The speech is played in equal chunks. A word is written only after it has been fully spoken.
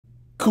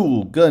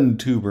cool gun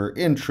tuber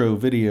intro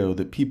video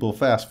that people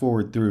fast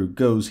forward through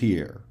goes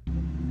here.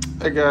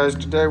 Hey guys,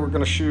 today we're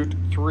going to shoot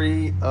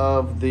three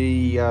of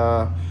the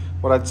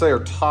what I'd say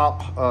are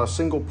top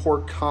single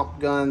port comp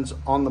guns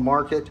on the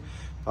market.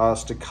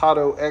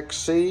 Staccato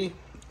XC,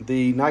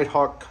 the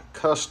Nighthawk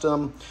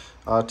Custom,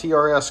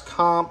 TRS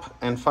Comp,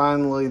 and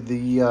finally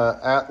the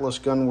Atlas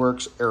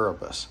Gunworks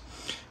Erebus.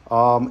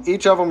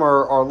 Each of them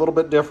are a little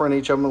bit different,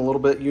 each of them a little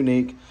bit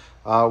unique.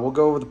 We'll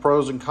go over the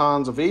pros and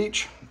cons of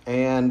each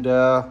and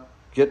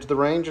get to the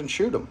range and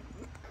shoot them.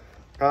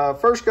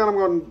 First gun I'm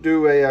going to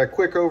do a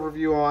quick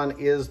overview on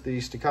is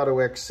the Staccato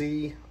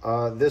XC.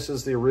 This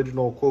is the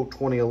original quote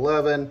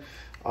 2011.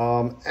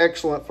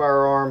 Excellent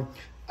firearm.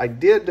 I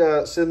did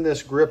send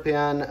this grip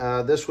in.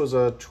 This was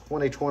a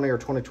 2020 or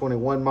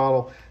 2021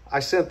 model. I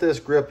sent this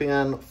grip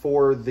in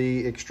for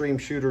the Extreme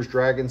Shooters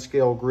Dragon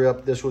Scale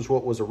grip. This was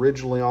what was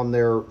originally on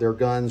their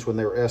guns when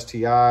they were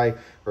STI,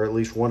 or at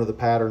least one of the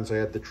patterns. They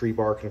had the tree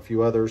bark and a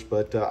few others,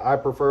 but I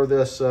prefer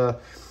this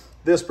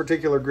this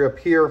particular grip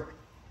here.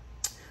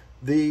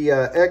 The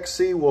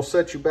XC will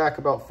set you back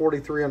about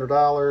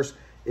 $4,300.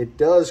 It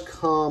does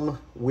come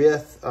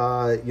with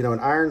you know, an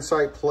iron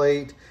sight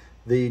plate,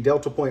 the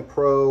Delta Point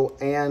Pro,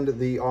 and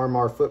the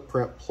RMR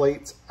footprint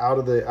plates out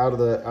of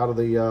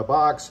the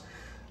box.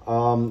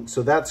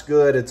 So that's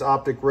good. It's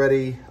optic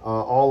ready.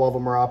 All of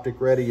them are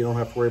optic ready. You don't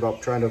have to worry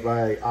about trying to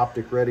buy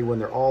optic ready when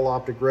they're all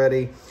optic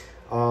ready,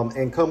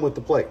 and come with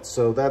the plates.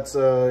 So that's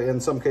in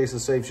some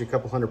cases saves you a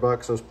couple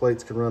 $100. Those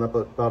plates can run up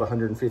about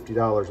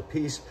 $150 a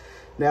piece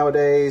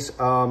nowadays.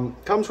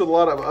 Comes with a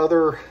lot of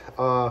other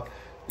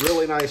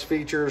really nice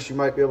features. You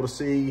might be able to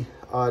see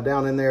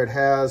down in there. It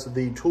has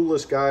the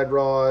toolless guide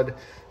rod,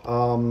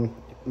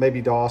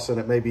 maybe Dawson,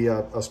 it may be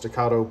a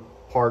Staccato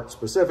part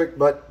specific,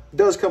 but it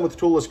does come with a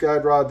toolless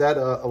guide rod that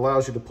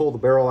allows you to pull the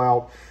barrel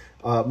out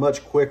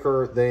much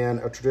quicker than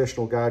a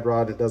traditional guide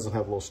rod. It doesn't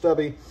have a little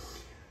stubby.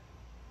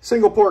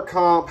 Single port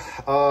comp,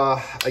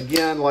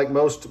 again, like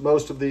most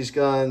of these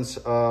guns,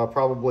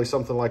 probably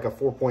something like a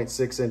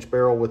 4.6 inch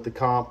barrel with the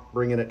comp,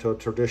 bringing it to a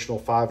traditional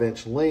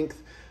 5-inch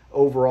length.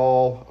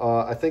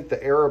 Overall, I think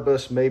the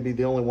Erebus may be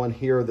the only one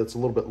here that's a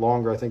little bit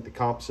longer. I think the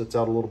comp sits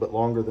out a little bit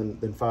longer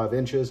than 5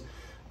 inches.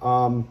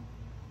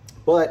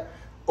 But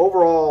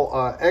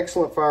overall,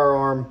 excellent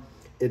firearm.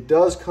 It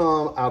does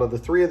come out of the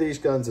three of these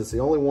guns. It's the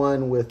only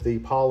one with the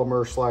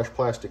polymer /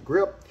 plastic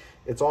grip.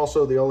 It's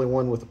also the only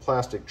one with the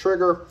plastic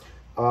trigger.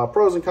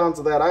 Pros and cons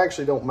of that, I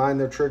actually don't mind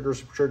their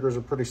triggers. Triggers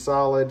are pretty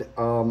solid.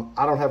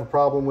 I don't have a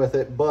problem with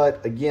it,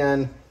 but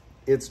again,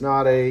 it's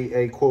not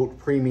a quote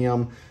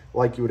premium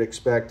like you would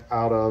expect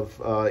out of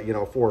you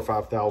know, $4,000 or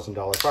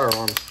 $5,000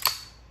 firearms.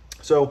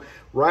 So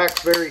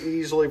racks very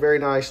easily, very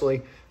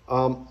nicely.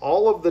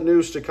 All of the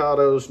new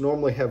Staccatos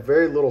normally have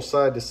very little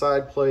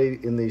side-to-side play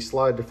in the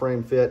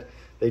slide-to-frame fit.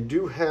 They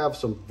do have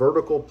some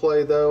vertical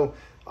play though,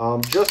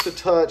 just a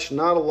touch,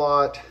 not a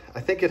lot. I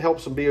think it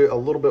helps them be a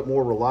little bit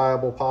more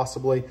reliable,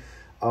 possibly.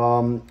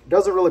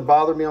 Doesn't really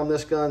bother me on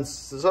this gun.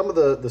 Some of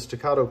the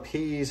Staccato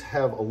Ps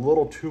have a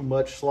little too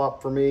much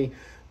slop for me,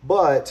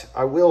 but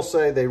I will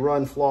say they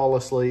run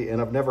flawlessly,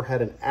 and I've never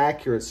had an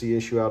accuracy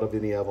issue out of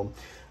any of them.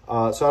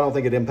 So I don't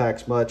think it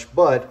impacts much,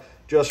 but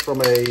just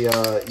from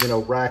a you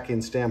know,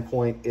 racking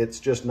standpoint, it's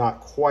just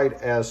not quite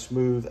as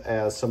smooth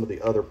as some of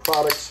the other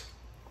products.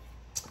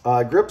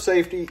 Grip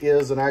safety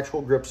is an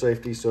actual grip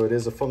safety, so it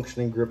is a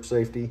functioning grip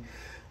safety.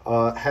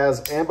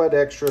 Has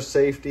ambidextrous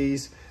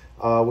safeties,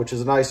 which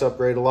is a nice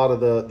upgrade. A lot of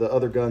the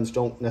other guns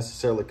don't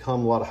necessarily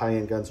come, a lot of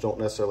high-end guns don't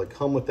necessarily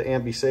come with the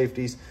ambi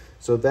safeties,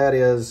 so that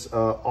is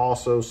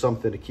also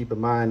something to keep in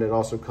mind. It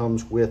also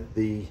comes with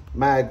the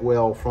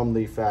magwell from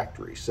the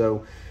factory.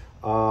 So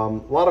a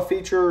lot of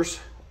features,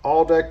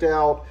 all decked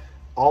out.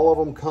 All of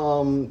them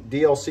come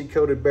DLC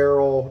coated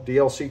barrel,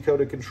 DLC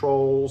coated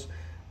controls,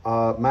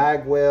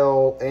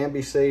 magwell,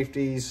 ambi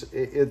safeties.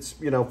 It's,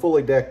 you know,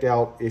 fully decked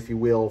out, if you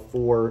will,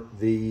 for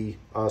the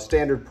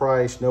standard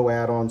price. No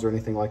add-ons or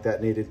anything like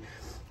that needed.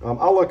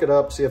 I'll look it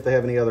up, see if they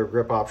have any other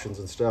grip options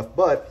and stuff,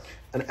 but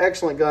an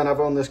excellent gun. I've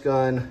owned this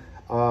gun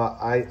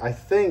I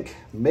think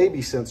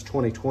maybe since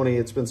 2020.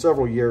 It's been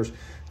several years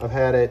I've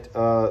had it,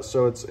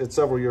 so it's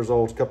several years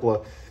old. A couple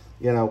of,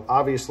 you know,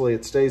 obviously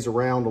it stays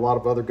around. A lot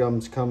of other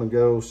guns come and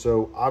go,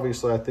 so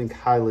obviously I think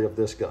highly of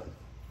this gun.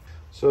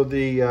 So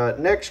the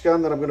next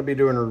gun that I'm going to be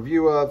doing a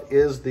review of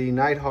is the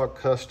Nighthawk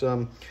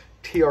Custom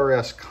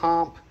TRS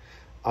Comp.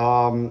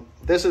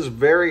 This is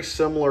very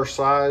similar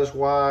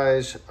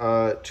size-wise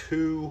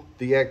to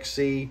the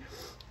XC.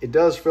 It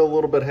does feel a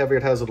little bit heavier.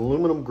 It has an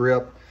aluminum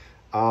grip,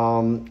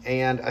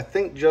 and I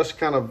think just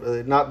kind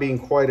of not being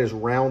quite as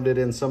rounded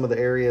in some of the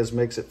areas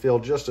makes it feel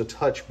just a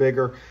touch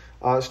bigger.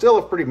 Still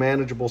a pretty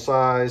manageable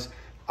size.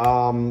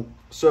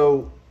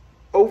 So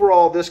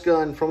overall, this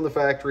gun from the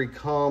factory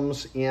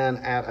comes in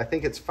at, I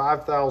think it's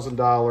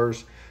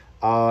 $5,000,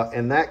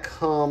 and that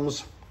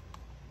comes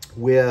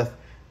with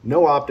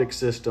no optic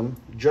system.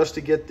 Just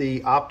to get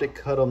the optic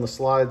cut on the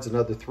slides,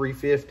 another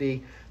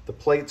 $350. The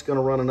plate's going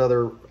to run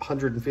another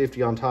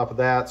 $150 on top of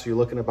that, so you're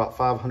looking at about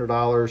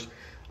 $500.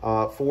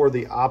 for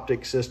the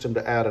optic system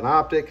to add an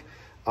optic.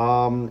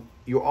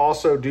 You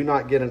also do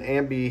not get an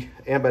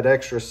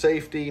ambidextrous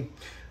safety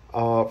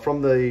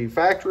from the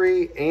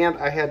factory, and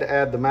I had to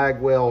add the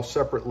magwell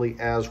separately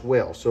as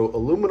well. So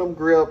aluminum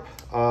grip,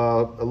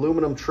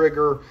 aluminum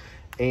trigger,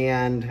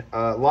 and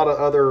a lot of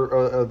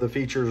other the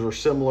features are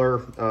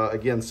similar.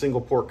 Again,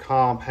 single port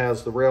comp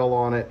has the rail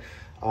on it.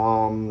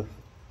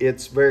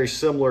 It's very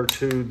similar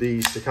to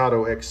the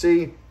Staccato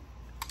XC.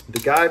 The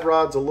guide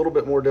rod's a little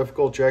bit more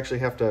difficult. You actually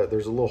have to,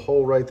 there's a little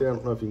hole right there. I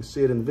don't know if you can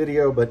see it in the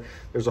video, but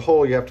there's a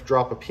hole you have to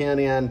drop a pin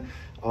in,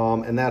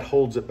 and that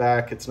holds it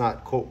back. It's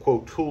not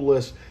quote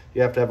toolless.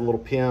 You have to have a little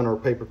pin or a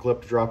paper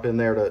clip to drop in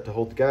there to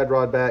hold the guide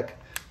rod back.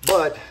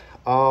 But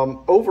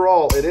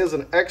overall, it is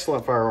an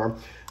excellent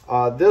firearm.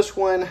 This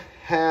one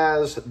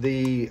has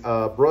the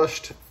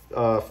brushed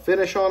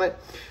finish on it,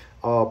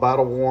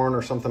 battle worn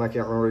or something. I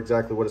can't remember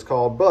exactly what it's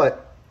called,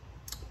 but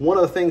one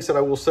of the things that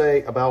I will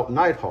say about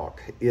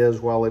Nighthawk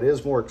is, while it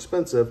is more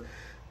expensive,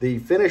 the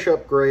finish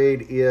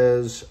upgrade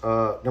is,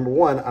 number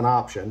one, an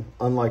option,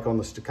 unlike on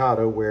the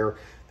Staccato where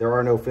there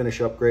are no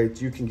finish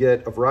upgrades. You can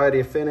get a variety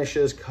of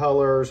finishes,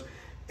 colors,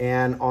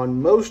 and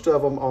on most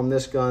of them on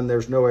this gun,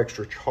 there's no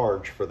extra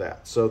charge for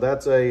that. So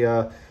that's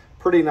a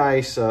pretty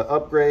nice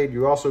upgrade.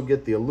 You also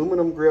get the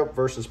aluminum grip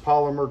versus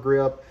polymer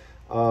grip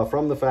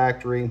from the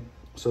factory.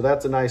 So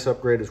that's a nice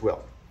upgrade as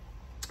well.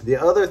 The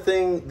other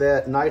thing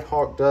that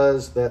Nighthawk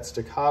does that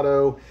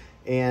Staccato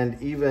and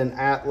even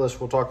Atlas,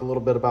 we'll talk a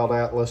little bit about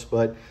Atlas,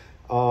 but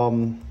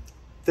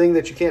thing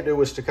that you can't do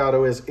with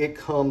Staccato is it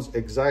comes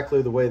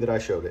exactly the way that I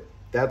showed it.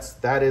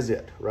 That is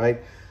it, right?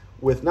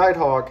 With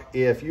Nighthawk,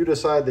 if you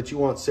decide that you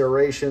want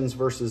serrations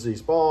versus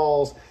these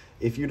balls,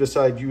 if you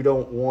decide you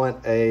don't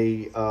want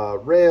a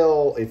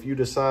rail, if you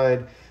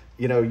decide,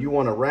 you know, you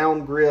want a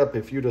round grip,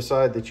 if you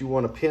decide that you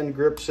want a pin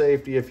grip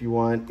safety, if you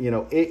want, you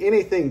know,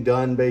 anything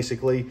done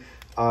basically,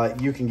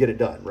 you can get it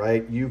done,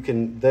 right? You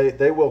can,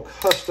 they will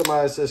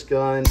customize this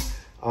gun.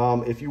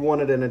 If you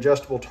wanted an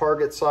adjustable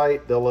target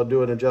sight, they'll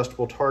do an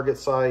adjustable target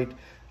sight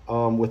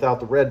without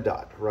the red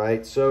dot,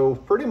 right? So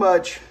pretty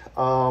much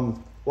a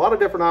lot of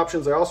different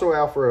options. They also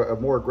offer a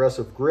more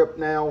aggressive grip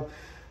now.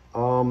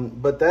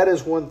 But that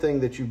is one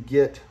thing that you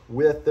get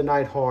with the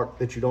Nighthawk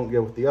that you don't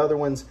get with the other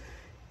ones,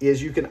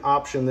 is you can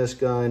option this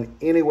gun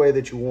any way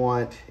that you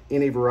want,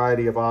 any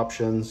variety of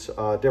options,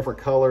 different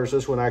colors.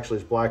 This one actually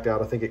is blacked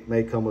out. I think it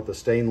may come with a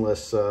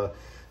stainless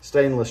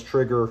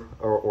trigger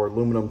or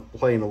aluminum,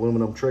 plain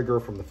aluminum trigger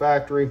from the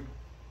factory.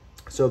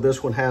 So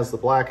this one has the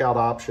blackout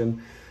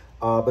option,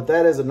 but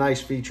that is a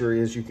nice feature,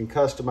 is you can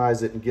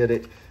customize it and get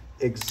it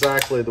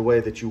exactly the way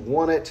that you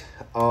want it,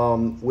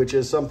 which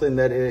is something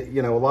that,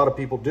 you know, a lot of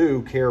people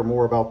do care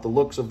more about the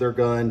looks of their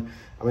gun.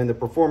 I mean, the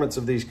performance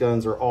of these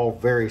guns are all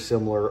very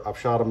similar. I've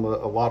shot them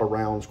a lot of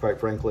rounds,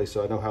 quite frankly,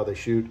 so I know how they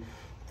shoot.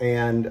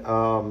 And,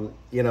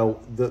 you know,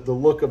 the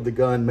look of the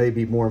gun may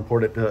be more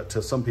important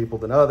to some people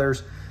than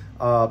others,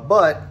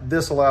 but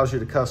this allows you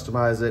to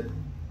customize it.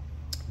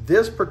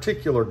 This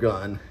particular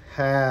gun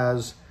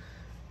has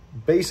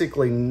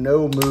basically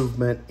no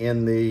movement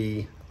in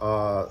the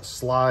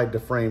slide to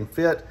frame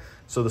fit.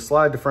 So the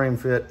slide to frame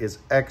fit is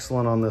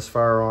excellent on this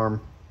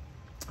firearm.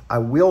 I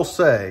will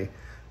say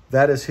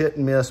that is hit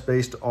and miss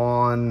based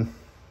on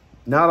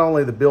not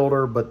only the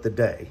builder, but the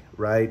day,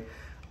 right?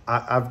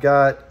 I've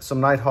got some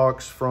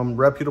Nighthawks from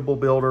reputable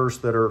builders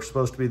that are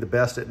supposed to be the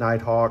best at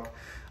Nighthawk.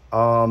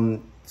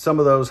 Some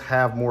of those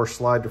have more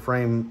slide to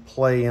frame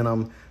play in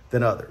them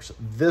than others.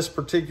 This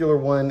particular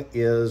one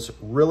is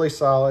really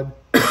solid.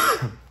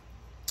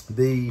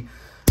 The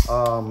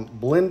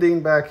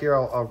blending back here,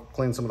 I'll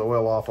clean some of the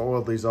oil off. I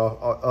oiled these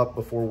up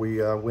before we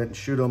went and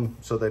shoot them,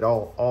 so they'd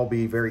all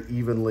be very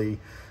evenly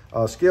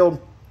skilled.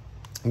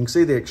 You can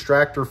see the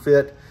extractor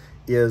fit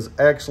is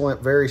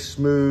excellent, very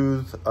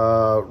smooth,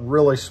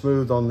 really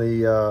smooth on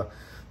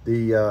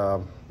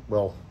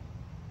well,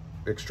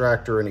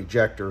 extractor and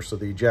ejector, so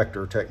the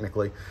ejector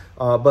technically.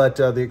 But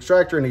the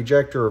extractor and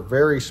ejector are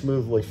very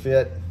smoothly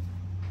fit.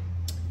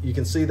 You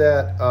can see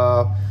that,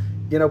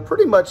 you know,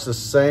 pretty much the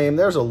same.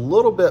 There's a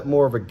little bit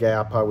more of a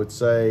gap, I would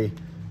say,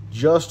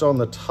 just on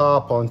the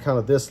top on kind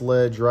of this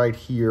ledge right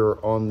here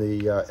on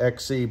the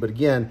XC. But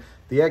again,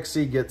 the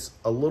XC gets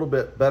a little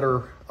bit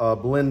better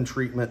blend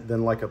treatment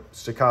than like a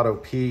Staccato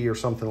P or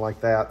something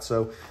like that.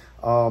 So,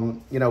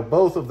 you know,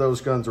 both of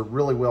those guns are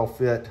really well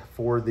fit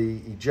for the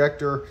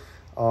ejector.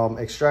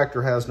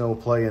 Extractor has no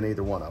play in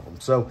either one of them.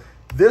 So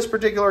this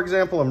particular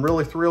example I'm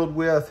really thrilled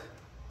with.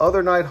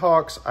 Other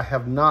Nighthawks, I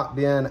have not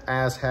been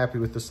as happy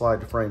with the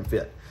slide to frame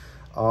fit.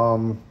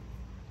 So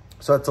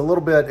it's a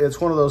little bit,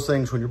 it's one of those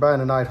things when you're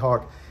buying a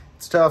Nighthawk,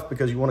 it's tough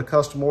because you want to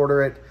custom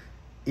order it.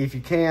 If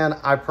you can,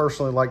 I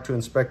personally like to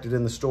inspect it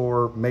in the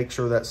store, make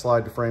sure that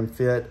slide to frame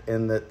fit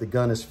and that the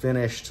gun is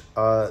finished,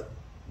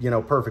 you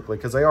know, perfectly,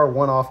 because they are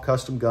one-off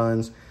custom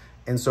guns.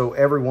 And so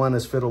every one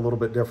is fit a little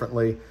bit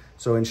differently.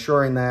 So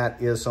ensuring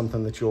that is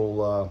something that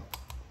you'll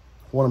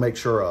want to make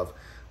sure of.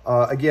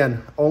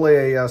 Again,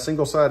 only a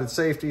single-sided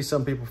safety.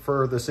 Some people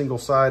prefer the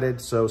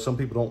single-sided, so some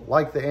people don't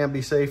like the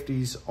ambi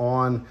safeties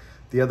on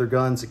the other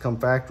guns that come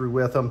factory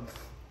with them.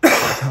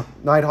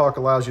 Nighthawk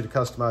allows you to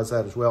customize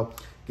that as well.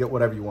 Get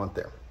whatever you want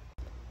there.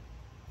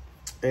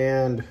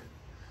 And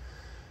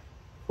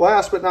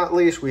last but not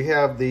least, we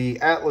have the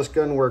Atlas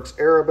Gunworks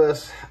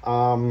Erebus.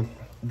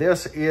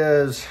 This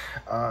is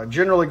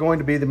generally going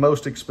to be the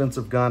most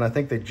expensive gun. I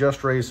think they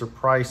just raised their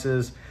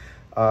prices.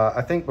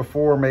 I think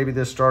before maybe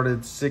this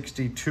started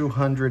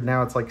 $6,200.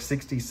 Now it's like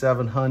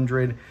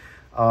 $6,700.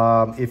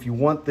 If you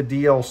want the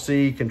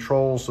DLC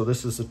controls, so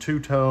this is a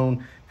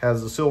two-tone,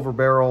 has a silver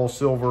barrel,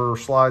 silver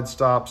slide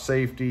stop,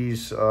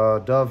 safeties,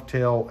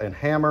 dovetail, and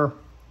hammer.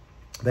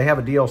 They have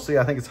a DLC.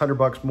 I think it's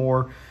 $100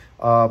 more.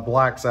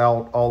 Blacks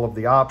out all of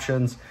the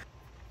options.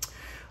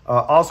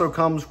 Also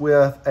comes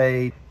with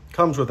a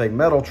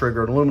metal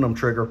trigger, an aluminum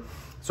trigger.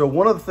 So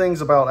one of the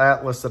things about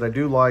Atlas that I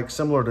do like,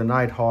 similar to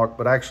Nighthawk,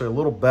 but actually a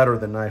little better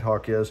than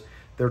Nighthawk, is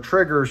their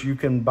triggers. You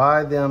can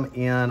buy them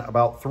in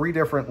about 3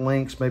 different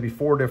lengths, maybe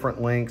 4 different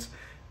lengths,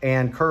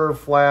 and curved,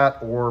 flat,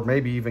 or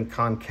maybe even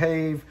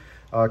concave.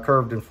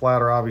 Curved and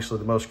flat are obviously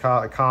the most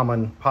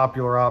common,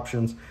 popular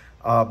options.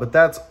 But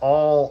that's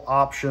all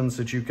options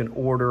that you can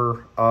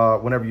order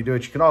whenever you do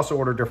it. You can also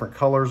order different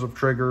colors of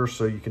triggers,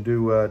 so you can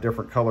do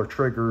different color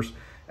triggers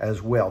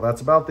as well.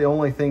 That's about the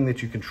only thing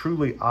that you can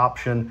truly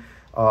option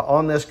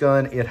on this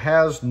gun. It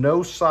has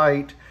no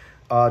sight.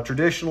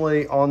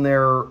 Traditionally on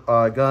their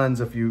guns,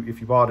 if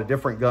you bought a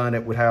different gun,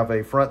 it would have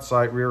a front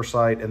sight, rear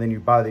sight, and then you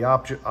buy the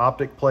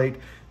optic plate.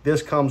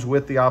 This comes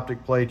with the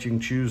optic plate. You can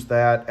choose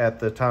that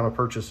at the time of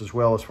purchase as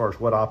well, as far as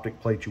what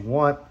optic plate you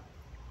want.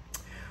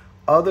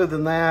 Other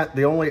than that,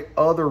 the only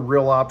other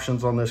real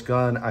options on this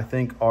gun, I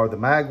think, are the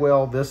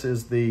magwell. This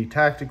is the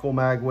tactical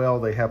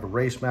magwell. They have a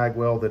race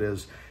magwell that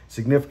is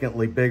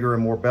significantly bigger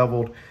and more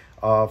beveled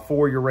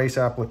for your race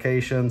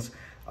applications.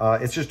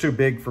 It's just too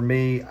big for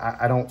me.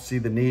 I don't see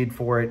the need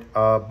for it,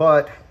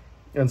 but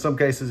in some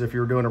cases, if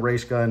you're doing a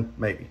race gun,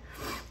 maybe.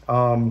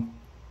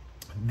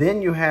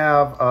 Then you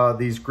have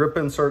these grip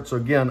inserts. So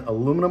again,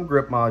 aluminum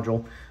grip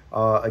module.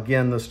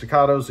 Again, the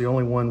Staccato is the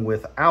only one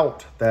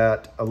without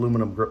that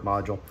aluminum grip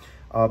module.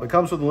 It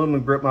comes with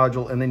aluminum grip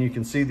module, and then you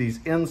can see these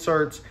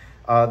inserts.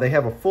 They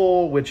have a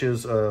full, which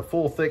is a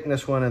full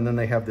thickness one, and then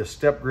they have this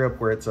step grip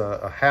where it's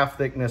a half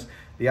thickness.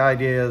 The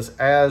idea is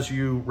as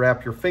you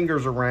wrap your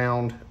fingers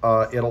around,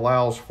 it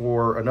allows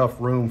for enough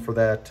room for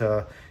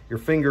that, your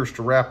fingers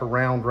to wrap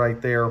around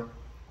right there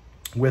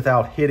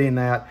without hitting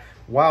that,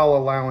 while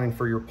allowing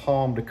for your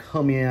palm to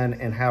come in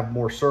and have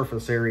more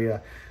surface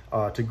area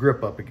to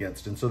grip up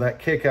against. And so that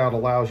kick out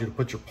allows you to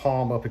put your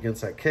palm up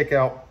against that kick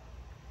out,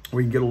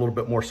 where you can get a little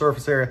bit more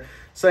surface area.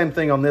 Same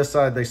thing on this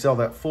side, they sell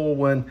that full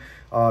one.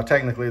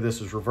 Technically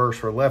this is reversed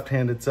for a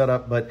left-handed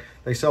setup, but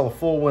they sell a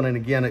full one, and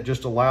again, it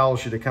just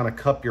allows you to kind of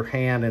cup your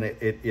hand, and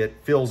it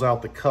fills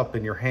out the cup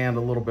in your hand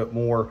a little bit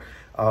more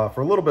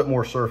for a little bit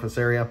more surface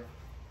area.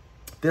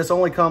 This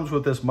only comes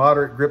with this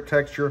moderate grip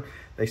texture.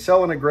 They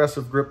sell an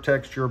aggressive grip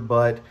texture,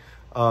 but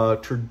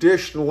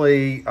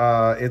traditionally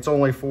it's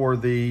only for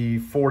the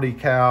 40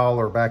 cal,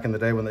 or back in the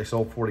day when they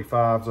sold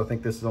 45s. I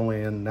think this is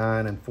only in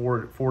 9 and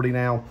 40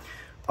 now,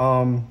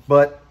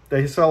 but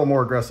they sell a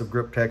more aggressive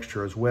grip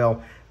texture as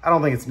well. I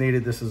don't think it's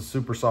needed. This is a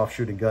super soft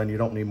shooting gun. You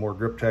don't need more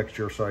grip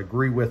texture, so I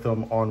agree with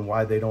them on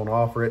why they don't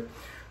offer it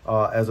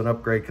as an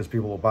upgrade, because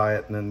people will buy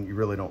it and then you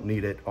really don't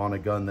need it on a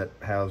gun that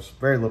has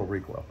very little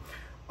recoil.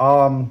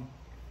 A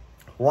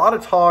lot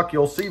of talk,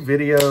 you'll see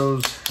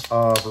videos,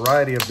 a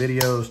variety of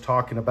videos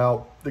talking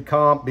about the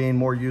comp being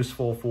more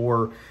useful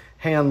for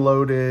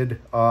hand-loaded,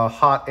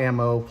 hot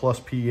ammo, plus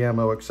P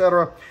ammo,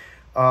 etc.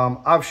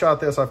 I've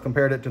shot this, I've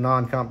compared it to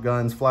non-comp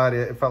guns. Fact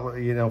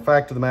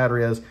of the matter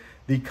is,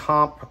 the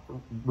comp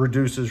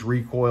reduces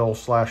recoil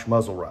 /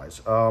 muzzle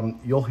rise.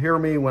 You'll hear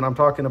me when I'm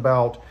talking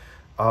about,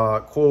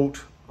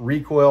 quote,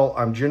 recoil,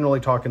 I'm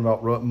generally talking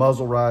about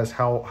muzzle rise,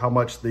 how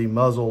much the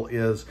muzzle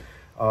is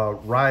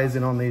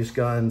rising on these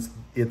guns.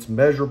 It's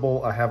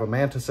measurable. I have a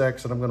Mantis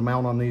X that I'm going to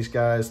mount on these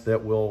guys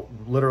that will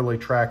literally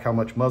track how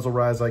much muzzle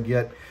rise I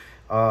get.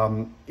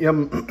 I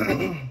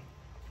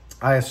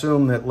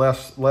assume that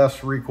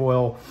less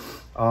recoil,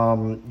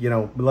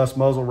 less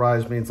muzzle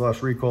rise means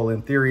less recoil.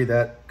 In theory,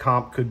 that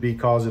comp could be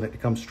causing it to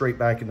come straight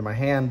back into my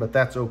hand, but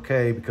that's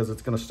okay because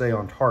it's going to stay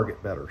on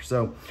target better.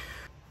 So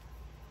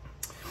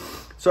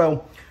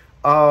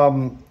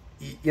the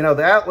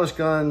Atlas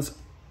guns,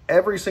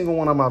 every single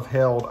one of them I've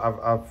held,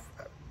 I've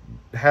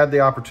had the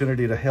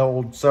opportunity to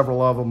hold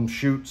several of them,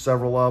 shoot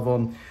several of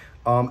them.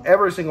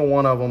 Every single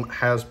one of them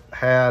has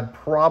had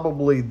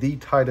probably the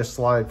tightest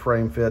slide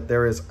frame fit.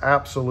 There is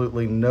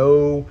absolutely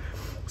no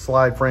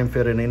slide frame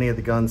fit in any of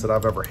the guns that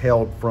I've ever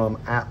held from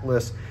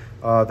Atlas.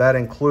 That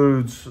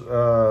includes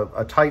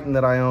a Titan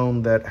that I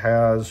own that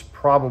has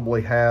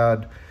probably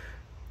had,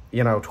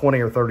 20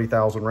 or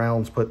 30,000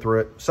 rounds put through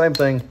it. Same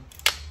thing.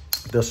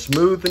 The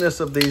smoothness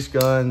of these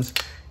guns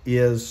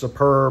is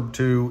superb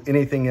to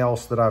anything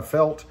else that I've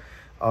felt.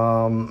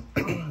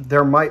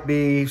 There might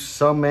be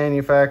some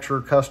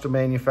custom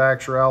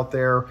manufacturer out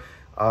there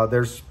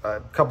There's a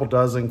couple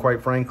dozen,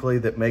 quite frankly,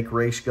 that make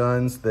race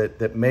guns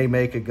that may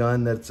make a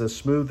gun that's as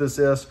smooth as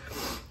this.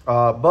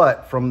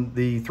 But from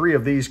the 3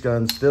 of these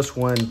guns, this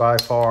one by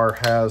far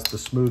has the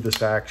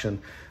smoothest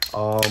action.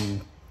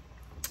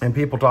 And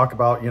people talk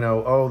about,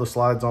 oh, the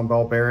slides on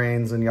ball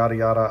bearings and yada,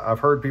 yada. I've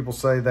heard people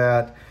say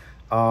that.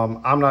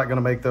 I'm not going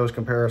to make those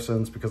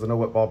comparisons because I know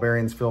what ball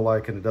bearings feel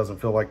like, and it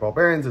doesn't feel like ball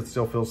bearings. It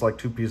still feels like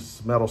 2 pieces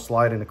of metal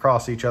sliding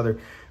across each other.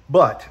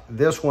 But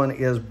this one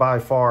is by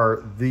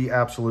far the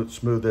absolute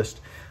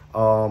smoothest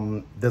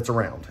that's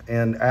around.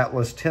 And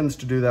Atlas tends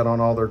to do that on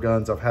all their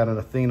guns. I've had an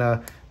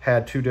Athena,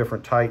 had 2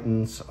 different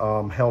Titans,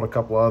 held a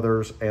couple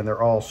others, and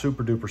they're all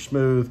super duper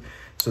smooth.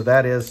 So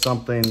that is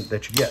something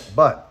that you get.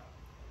 But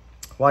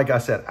like I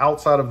said,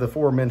 outside of the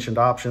aforementioned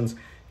options,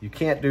 you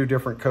can't do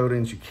different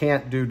coatings, you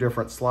can't do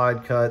different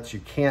slide cuts, you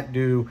can't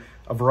do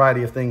a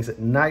variety of things that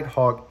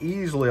Nighthawk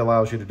easily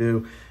allows you to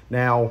do.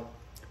 Now,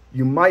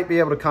 you might be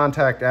able to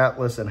contact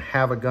Atlas and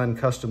have a gun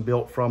custom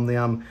built from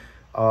them.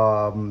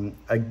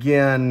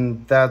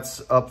 Again,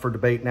 that's up for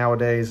debate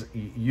nowadays.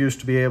 You used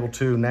to be able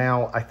to.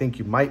 Now, I think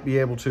you might be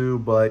able to,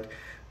 but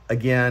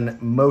again,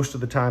 most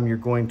of the time you're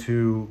going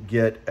to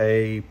get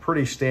a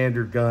pretty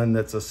standard gun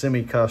that's a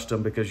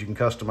semi-custom because you can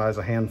customize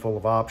a handful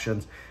of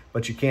options,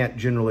 but you can't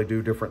generally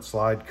do different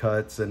slide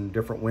cuts and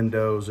different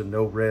windows and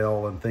no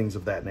rail and things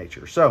of that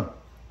nature. So,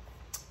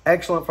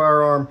 excellent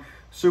firearm,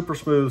 super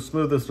smooth,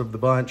 smoothest of the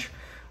bunch.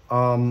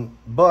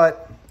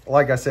 But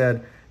like I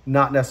said,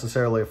 not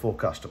necessarily a full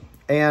custom.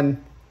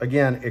 And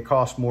again, it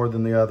costs more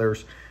than the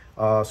others.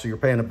 So you're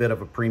paying a bit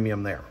of a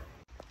premium there.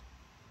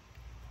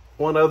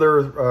 One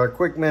other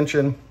quick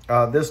mention,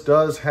 this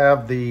does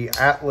have the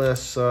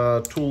Atlas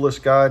toolless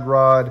guide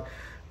rod.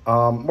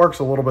 Works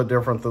a little bit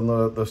different than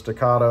the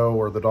Staccato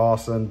or the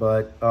Dawson,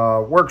 but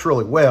works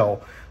really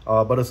well,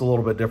 but it's a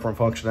little bit different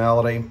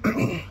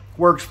functionality.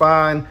 Works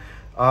fine.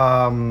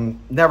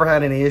 Never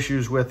had any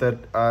issues with it,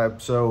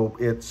 so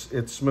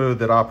it's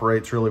smooth. It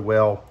operates really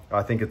well.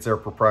 I think it's their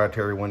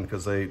proprietary one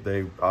because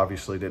they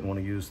obviously didn't want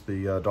to use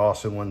the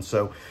Dawson one.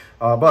 So,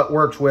 but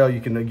works well.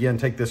 You can again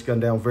take this gun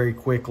down very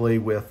quickly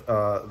with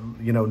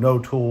no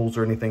tools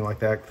or anything like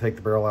that. Take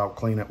the barrel out,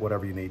 clean it,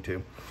 whatever you need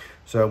to.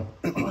 So,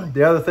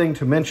 the other thing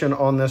to mention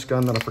on this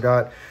gun that I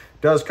forgot,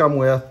 does come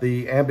with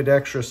the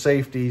ambidextrous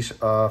safeties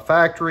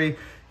factory.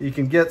 You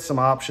can get some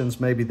options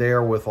maybe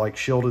there with like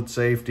shielded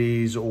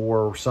safeties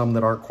or some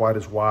that aren't quite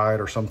as wide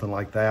or something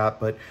like that.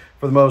 But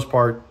for the most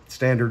part,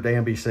 standard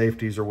ambi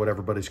safeties are what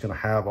everybody's going to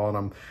have on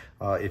them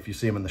if you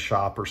see them in the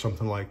shop or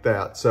something like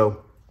that.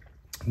 So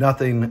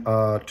nothing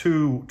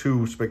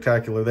too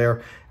spectacular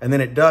there. And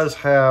then it does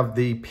have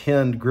the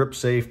pinned grip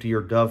safety or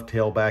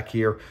dovetail back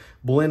here,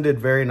 blended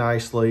very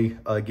nicely.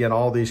 Again,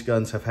 all these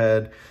guns have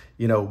had,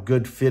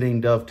 good fitting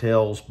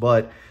dovetails,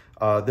 but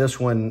this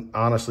one,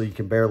 honestly, you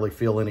can barely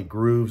feel any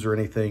grooves or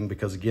anything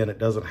because, again, it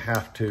doesn't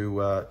have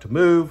to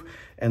move.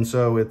 And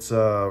so it's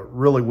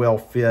really well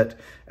fit.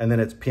 And then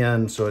it's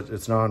pinned, so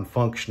it's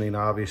non-functioning,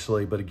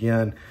 obviously. But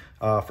again,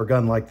 for a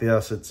gun like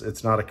this,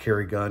 it's not a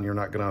carry gun. You're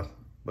not going to,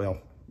 well,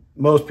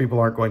 most people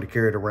aren't going to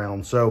carry it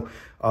around. So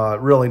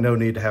really no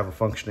need to have a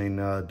functioning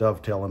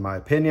dovetail, in my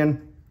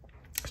opinion.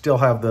 Still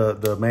have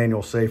the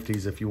manual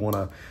safeties. If you want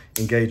to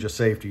engage a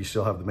safety, you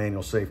still have the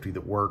manual safety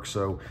that works.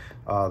 So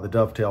the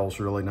dovetail is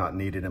really not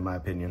needed, in my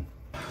opinion.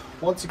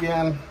 Once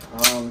again,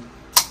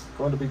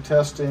 going to be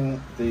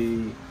testing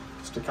the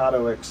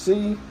Staccato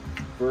XC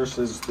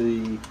versus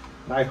the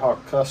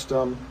Nighthawk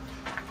Custom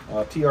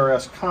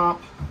TRS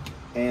Comp,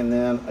 and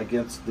then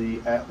against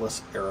the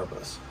Atlas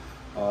Erebus.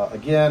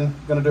 Again,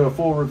 going to do a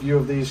full review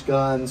of these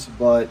guns,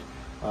 but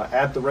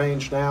at the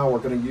range now, we're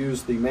going to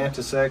use the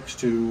Mantis X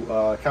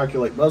to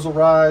calculate muzzle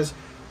rise.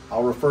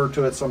 I'll refer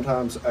to it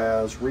sometimes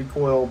as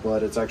recoil,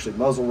 but it's actually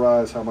muzzle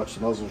rise, how much the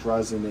muzzle's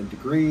rising in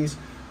degrees.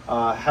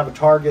 Have a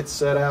target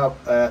set out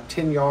at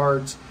 10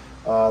 yards.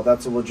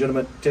 That's a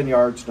legitimate 10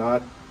 yards,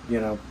 not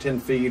 10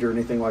 feet or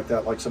anything like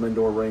that, like some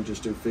indoor ranges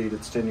do feet.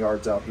 It's 10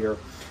 yards out here.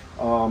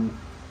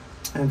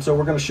 And so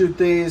we're going to shoot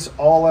these,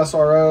 all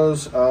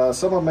SROs.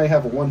 Some of them may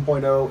have a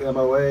 1.0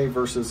 MOA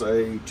versus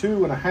a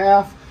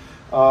 2.5.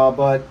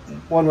 But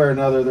one way or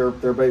another,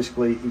 they're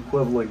basically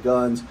equivalent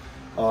guns.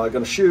 Going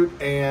to shoot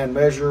and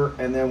measure,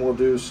 and then we'll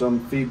do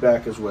some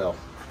feedback as well.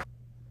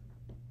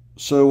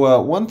 So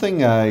one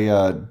thing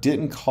I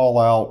didn't call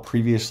out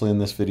previously in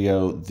this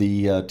video,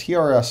 the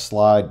TRS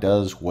slide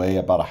does weigh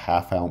about a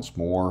 ½ ounce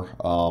more,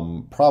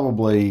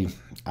 probably,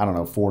 I don't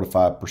know, 4 to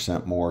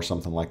 5% more,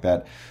 something like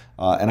that.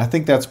 And I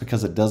think that's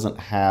because it doesn't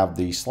have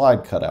the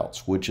slide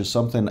cutouts, which is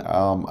something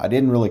I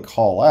didn't really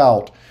call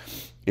out,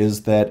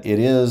 is that it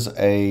is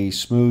a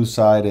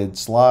smooth-sided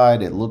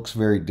slide. It looks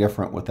very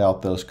different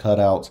without those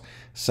cutouts.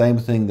 Same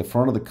thing, the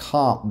front of the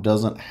comp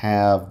doesn't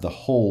have the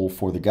hole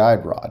for the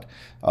guide rod.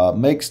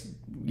 Makes,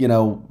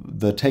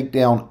 the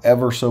takedown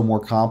ever so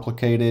more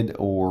complicated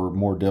or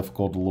more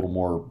difficult, a little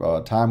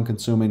more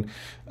time-consuming.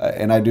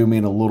 and I do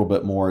mean a little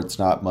bit more. It's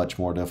not much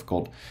more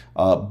difficult,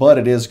 but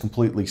it is a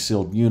completely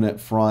sealed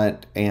unit.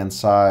 Front and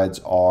sides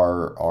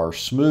are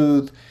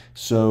smooth,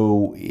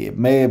 so it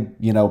may,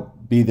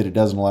 be that it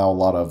doesn't allow a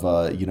lot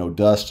of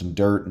dust and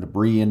dirt and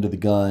debris into the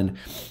gun.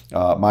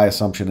 My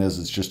assumption is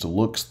it's just a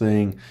looks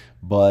thing,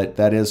 but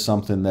that is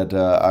something that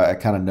I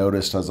kind of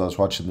noticed as I was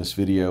watching this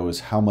video, is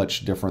how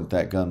much different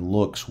that gun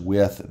looks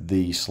with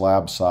the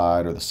slab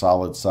side or the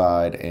solid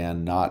side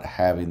and not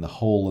having the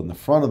hole in the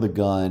front of the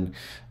gun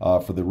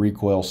for the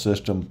recoil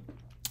system.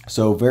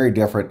 So very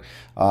different.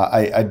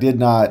 I did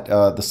not,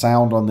 the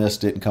sound on this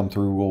didn't come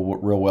through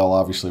real well,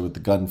 obviously, with the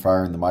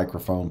gunfire, and the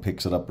microphone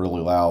picks it up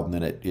really loud, and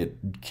then it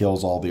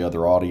kills all the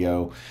other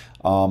audio.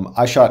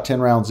 I shot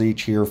 10 rounds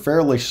each here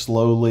fairly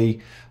slowly.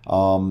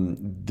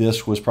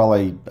 This was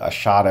probably a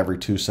shot every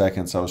 2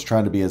 seconds. I was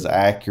trying to be as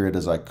accurate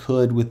as I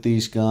could with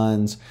these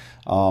guns.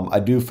 I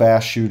do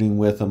fast shooting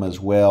with them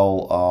as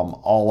well.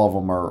 All of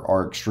them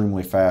are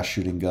extremely fast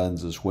shooting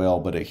guns as well,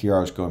 but here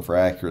I was going for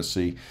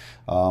accuracy.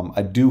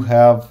 I do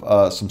have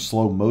some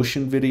slow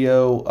motion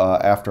video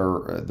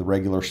after the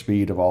regular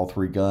speed of all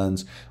three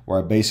guns, where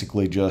I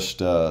basically just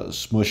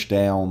smush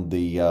down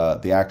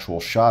the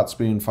actual shots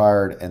being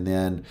fired, and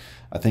then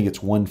I think it's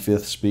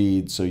 1/5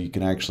 speed, so you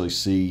can actually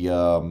see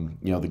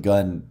the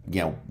gun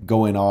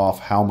going off,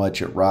 how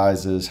much it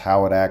rises,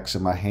 how it acts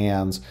in my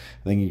hands.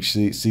 I think you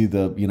see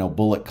the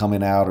bullet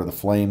coming out, or the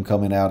flame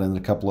coming out in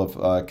a couple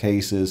of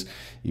cases.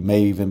 You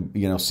may even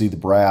see the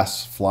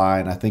brass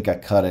flying. I think I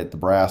cut it. The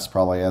brass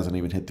probably hasn't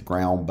even hit the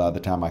ground by the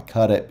time I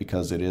cut it,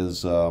 because it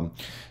is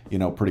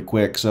pretty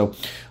quick. So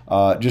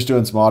just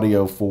doing some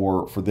audio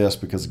for this,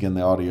 because again,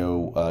 the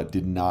audio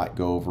did not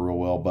go over real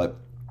well. But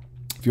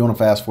if you want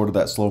to fast forward to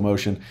that slow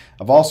motion,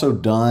 I've also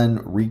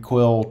done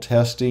recoil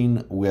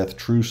testing with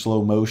true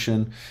slow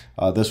motion.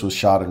 This was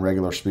shot in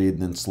regular speed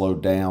and then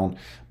slowed down.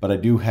 But I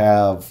do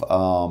have,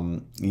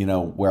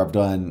 where I've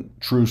done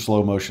true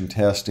slow motion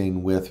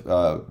testing with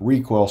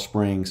recoil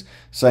springs.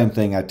 Same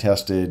thing, I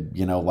tested,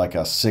 like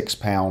a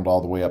 6-pound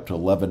all the way up to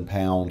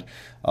 11-pound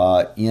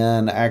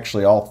in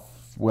actually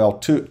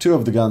two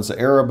of the guns, the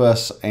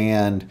Erebus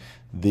and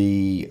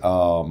the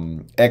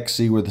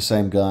XC were the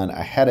same gun.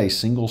 I had a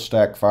single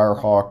stack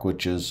Firehawk,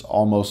 which is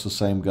almost the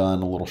same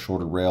gun, a little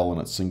shorter rail, and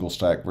it's single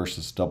stack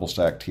versus double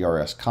stack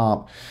TRS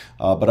Comp.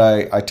 But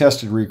I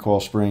tested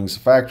recoil springs. The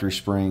factory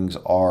springs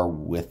are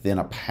within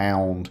a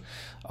pound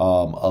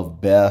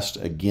of best.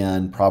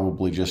 Again,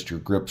 probably just your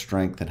grip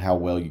strength and how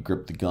well you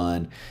grip the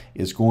gun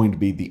is going to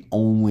be the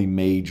only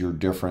major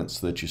difference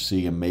that you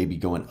see, and maybe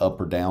going up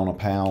or down a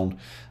pound.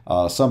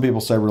 Some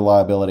people say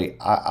reliability.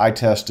 I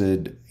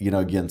tested,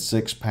 again,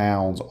 6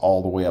 pounds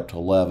all the way up to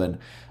 11.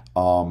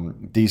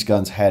 These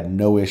guns had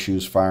no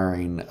issues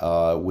firing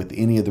with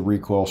any of the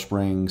recoil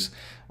springs.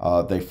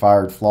 They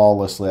fired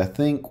flawlessly. I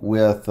think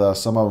with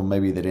some of them,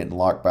 maybe they didn't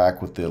lock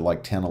back with the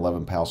 10,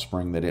 11 pound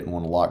spring. They didn't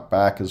want to lock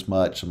back as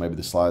much, so maybe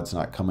the slide's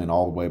not coming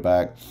all the way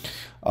back.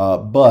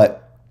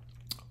 But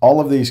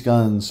all of these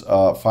guns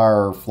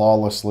fire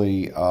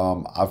flawlessly.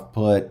 I've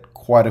put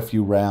quite a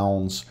few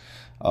rounds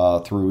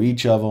through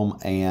each of them,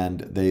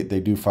 and they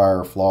do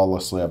fire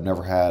flawlessly. I've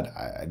never had,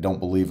 I don't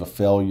believe, a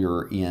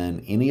failure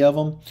in any of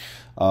them.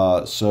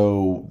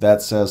 So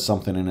that says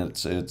something, and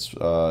it's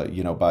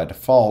by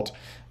default.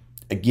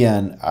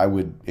 Again, I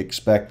would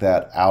expect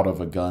that out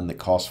of a gun that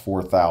costs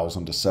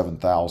 $4,000 to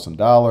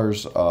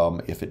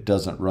 $7,000. If it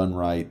doesn't run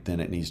right, then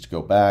it needs to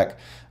go back.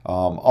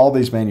 All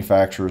these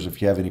manufacturers,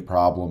 if you have any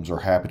problems,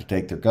 are happy to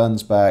take their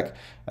guns back.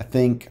 I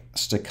think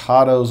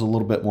Staccato's a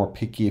little bit more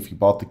picky. If you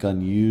bought the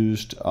gun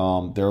used,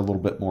 they're a little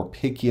bit more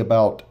picky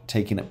about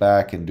taking it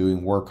back and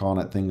doing work on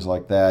it, things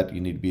like that.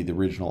 You need to be the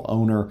original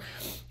owner.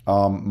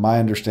 My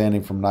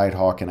understanding from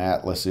Nighthawk and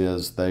Atlas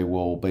is they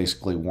will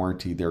basically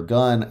warranty their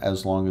gun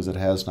as long as it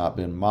has not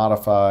been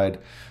modified.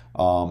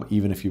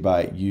 Even if you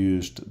buy it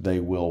used, they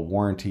will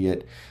warranty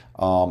it.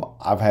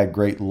 I've had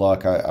great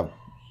luck. I've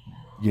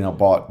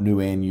bought new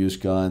and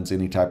used guns.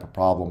 Any type of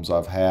problems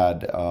I've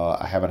had,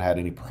 I haven't had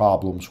any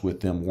problems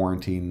with them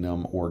warranting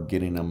them or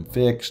getting them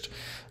fixed,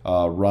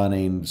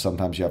 running.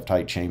 Sometimes you have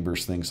tight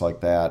chambers, things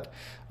like that.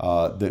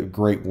 The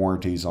great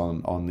warranties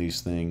on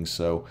these things.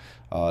 So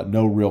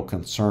no real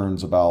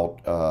concerns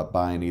about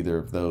buying either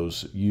of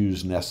those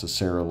used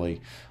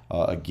necessarily.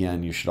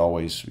 Again, you should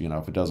always,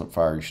 if it doesn't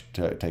fire, you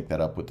should take that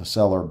up with the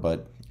seller.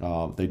 But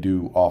they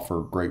do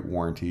offer great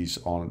warranties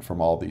from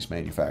all these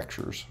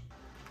manufacturers.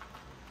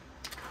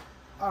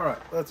 All right,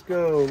 let's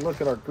go look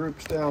at our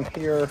groups down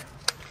here.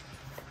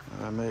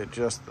 I may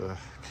adjust the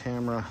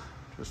camera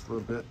just a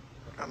little bit.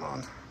 Come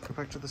on, go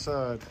back to the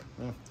side.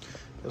 Yeah,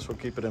 guess we'll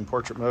keep it in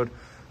portrait mode.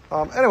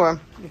 Anyway,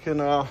 you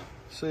can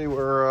see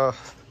we're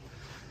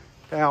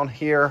down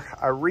here.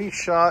 I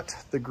reshot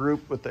the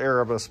group with the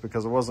Erebus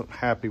because I wasn't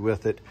happy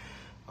with it.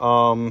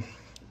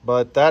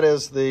 But that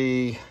is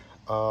the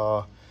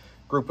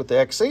group with the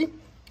XC,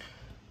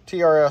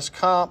 TRS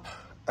Comp.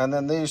 And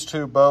then these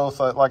two both,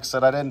 like I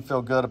said, I didn't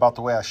feel good about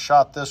the way I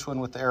shot this one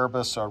with the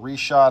Erebus, so I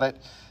reshot it.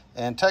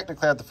 And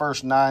technically I had the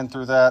first 9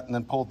 through that and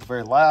then pulled the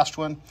very last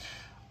one.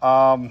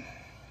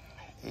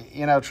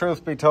 you know,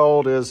 truth be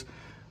told is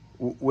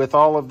with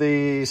all of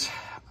these,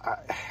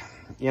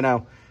 you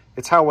know,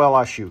 it's how well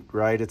I shoot,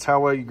 right? It's how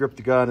well you grip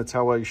the gun. It's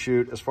how well you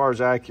shoot. As far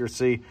as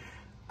accuracy,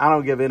 I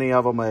don't give any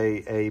of them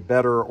a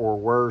better or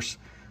worse.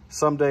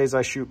 Some days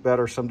I shoot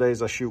better. Some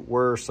days I shoot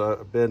worse.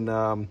 I've been,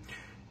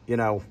 you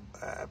know,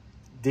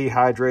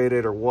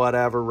 dehydrated or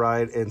whatever,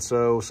 right? And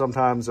so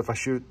sometimes if I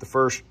shoot the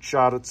first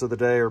shots of the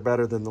day are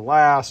better than the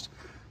last.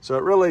 So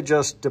it really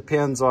just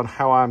depends on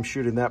how I'm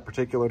shooting that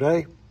particular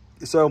day.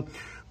 So,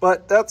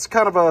 but that's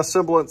kind of a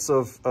semblance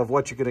of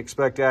what you can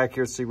expect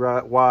accuracy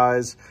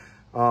wise.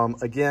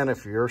 Again,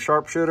 if you're a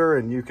sharpshooter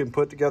and you can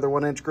put together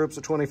 1-inch groups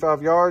at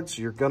 25 yards,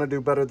 you're going to do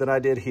better than I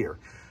did here.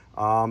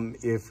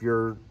 If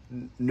you're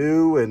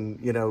new and,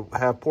 you know,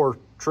 have poor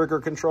trigger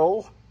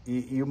control,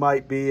 you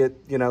might be at,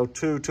 you know,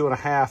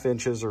 2.5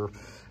 inches, or,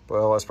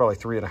 well, that's probably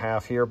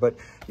 3.5 here, but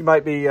you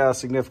might be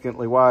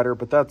significantly wider.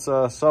 But that's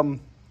some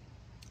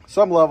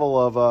level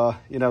of,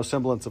 you know,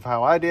 semblance of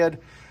how I did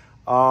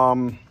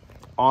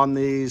on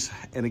these.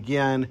 And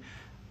again,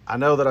 I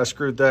know that I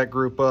screwed that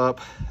group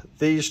up.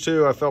 These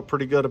two I felt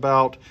pretty good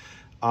about,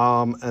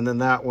 and then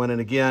that one.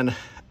 And again,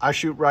 I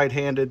shoot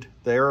right-handed.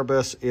 The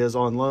Erebus is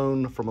on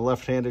loan from a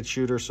left-handed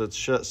shooter, so it's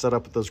set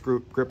up with those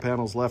grip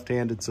panels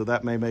left-handed, so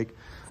that may make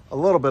a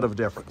little bit of a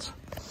difference.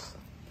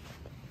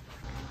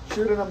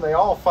 Shooting them, they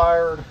all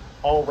fired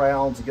all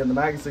rounds. Again, the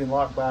magazine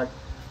locked back,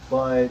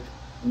 but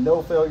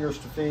no failures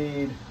to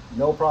feed,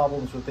 no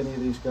problems with any of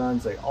these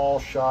guns. They all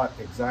shot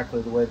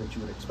exactly the way that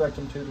you would expect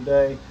them to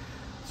today.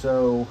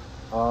 So,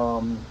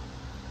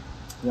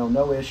 you know,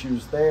 no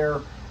issues there.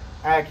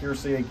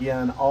 Accuracy,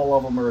 again, all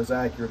of them are as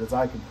accurate as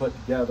I can put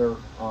together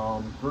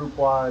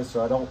group-wise.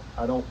 So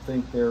I don't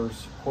think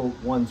there's,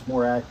 quote, one's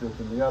more accurate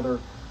than the other.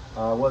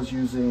 I was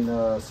using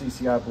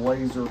CCI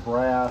Blazer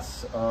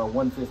brass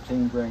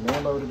 115 grain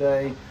ammo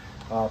today.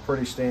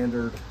 Pretty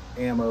standard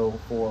ammo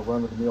for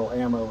run-of-the-mill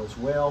ammo as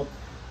well.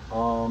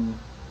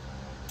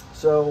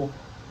 So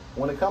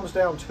when it comes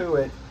down to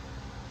it,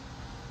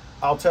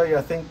 I'll tell you,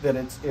 I think that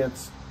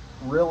it's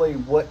really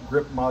what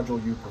grip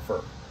module you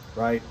prefer,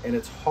 right? And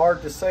it's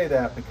hard to say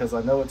that because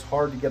I know it's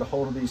hard to get a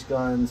hold of these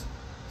guns.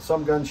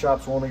 Some gun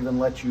shops won't even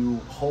let you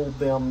hold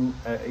them,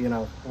 you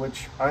know,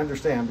 which I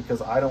understand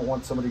because I don't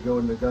want somebody to go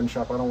into the gun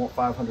shop. I don't want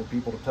 500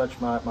 people to touch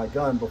my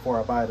gun before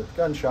I buy it at the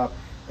gun shop.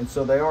 And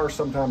so they are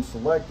sometimes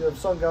selective.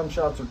 Some gun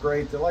shops are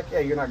great. They're like, yeah,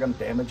 you're not going to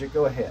damage it.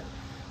 Go ahead.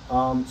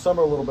 Some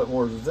are a little bit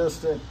more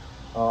resistant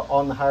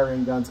on the higher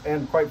end guns.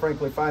 And quite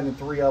frankly, finding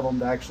 3 of them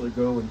to actually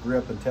go and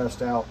grip and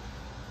test out,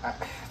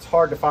 it's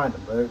hard to find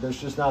them. There's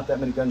just not that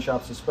many gun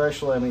shops,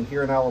 especially, I mean,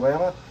 here in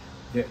Alabama,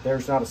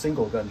 there's not a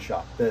single gun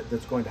shop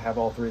that's going to have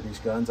all 3 of these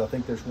guns. I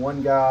think there's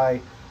one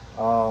guy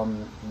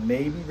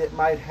maybe that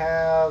might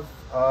have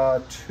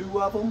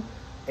 2 of them,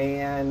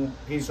 and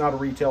he's not a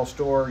retail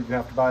store. You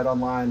have to buy it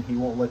online. He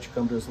won't let you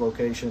come to his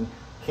location.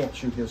 Can't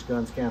shoot his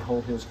guns, can't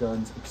hold his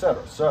guns,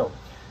 etc. So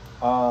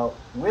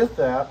with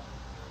that,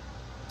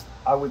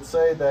 I would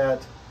say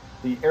that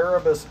the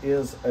Erebus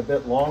is a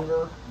bit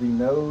longer. The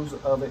nose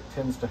of it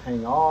tends to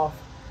hang off.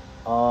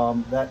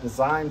 That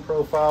design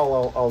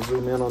profile, I'll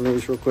zoom in on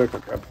these real quick. I'll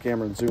grab the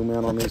camera and zoom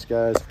in on these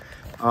guys.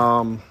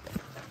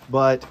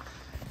 But,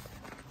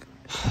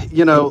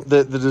 you know,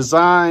 the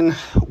design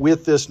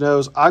with this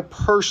nose, I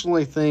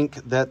personally think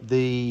that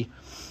the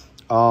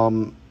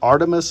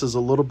Artemis is a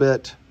little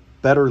bit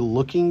better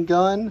looking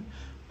gun,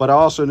 but I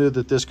also knew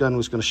that this gun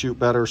was going to shoot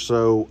better.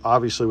 So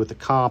obviously with the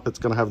comp, it's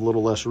going to have a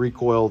little less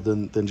recoil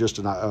than just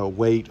a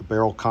weight, a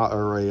barrel,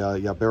 or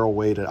a barrel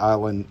weight, an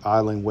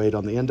island weight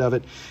on the end of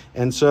it.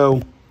 And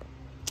so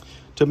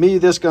to me,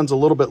 this gun's a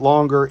little bit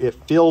longer. It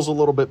feels a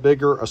little bit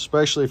bigger,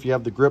 especially if you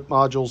have the grip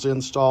modules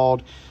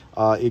installed.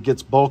 It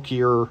gets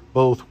bulkier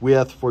both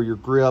with for your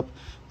grip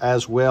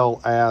as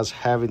well as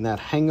having that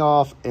hang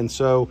off. And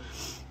so,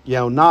 you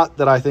know, not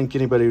that I think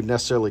anybody would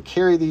necessarily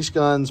carry these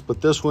guns,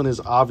 but this one is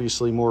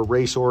obviously more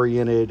race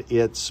oriented.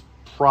 It's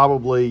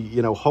probably,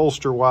 you know,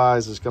 holster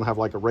wise, it's going to have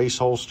like a race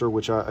holster,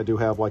 which I do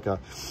have like a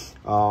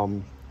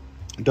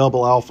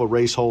double alpha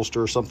race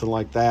holster or something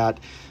like that.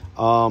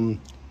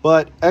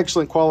 But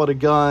excellent quality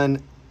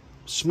gun,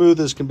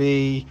 smooth as can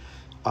be.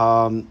 You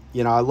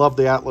know, I love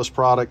the Atlas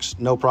products,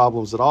 no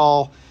problems at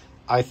all.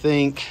 I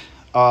think,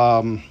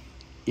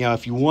 you know,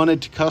 if you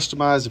wanted to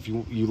customize, if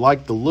you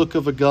like the look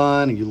of a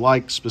gun and you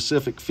like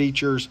specific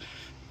features,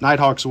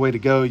 Nighthawk's the way to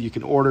go. You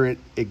can order it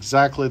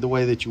exactly the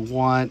way that you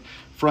want.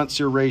 Front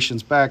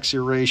serrations, back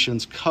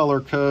serrations, color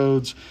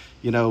codes,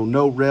 you know,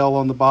 no rail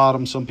on the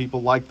bottom. Some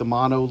people like the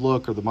mono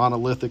look or the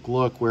monolithic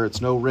look where it's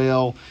no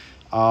rail.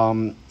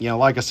 You know,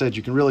 like I said,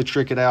 you can really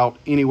trick it out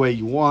any way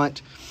you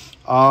want.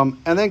 And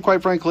then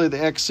quite frankly, the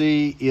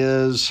XC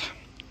is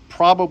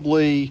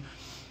probably,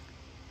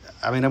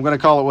 I mean, I'm going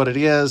to call it what it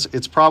is.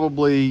 It's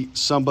probably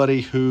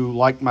somebody who,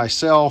 like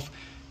myself,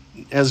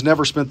 has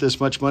never spent this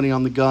much money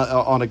on the gun,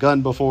 on a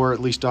gun before,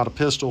 at least not a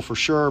pistol for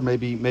sure.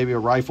 Maybe a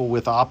rifle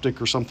with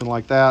optic or something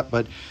like that.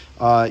 But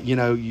you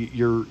know,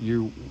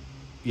 you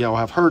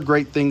have heard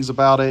great things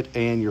about it,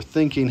 and you're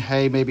thinking,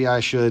 hey, maybe I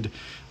should,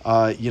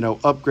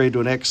 upgrade to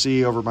an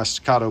XC over my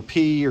Staccato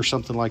P or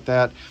something like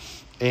that.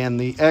 And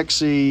the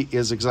XC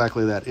is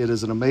exactly that. It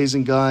is an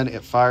amazing gun.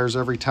 It fires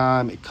every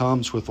time. It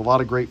comes with a lot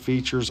of great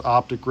features.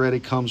 Optic ready,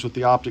 comes with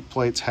the optic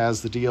plates,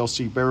 has the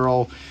DLC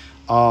barrel.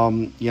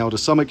 To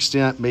some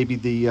extent, maybe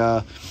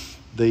the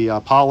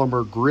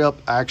polymer grip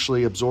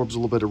actually absorbs a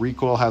little bit of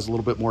recoil, has a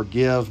little bit more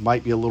give,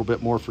 might be a little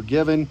bit more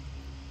forgiving.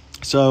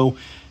 So,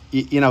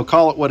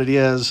 call it what it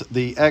is.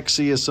 The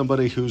XC is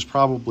somebody who's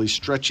probably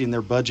stretching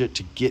their budget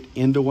to get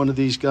into one of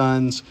these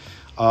guns.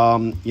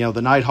 The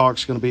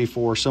Nighthawk's going to be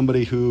for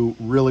somebody who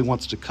really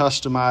wants to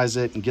customize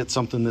it and get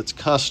something that's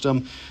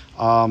custom.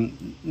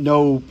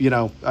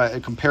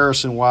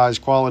 Comparison-wise,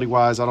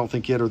 quality-wise, I don't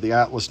think it or the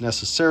Atlas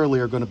necessarily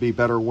are going to be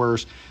better or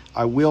worse.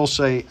 I will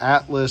say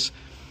Atlas,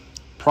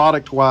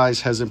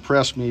 product-wise, has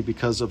impressed me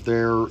because of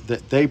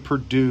that they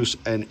produce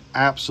an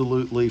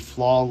absolutely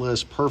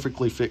flawless,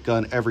 perfectly fit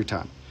gun every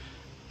time.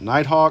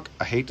 Nighthawk,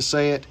 I hate to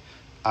say it,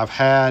 I've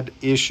had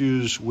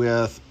issues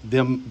with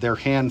their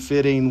hand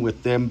fitting,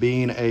 with them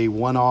being a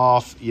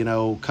one-off,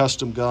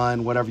 custom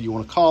gun, whatever you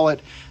want to call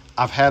it.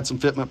 I've had some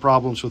fitment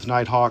problems with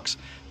Nighthawks.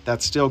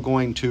 That's still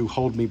going to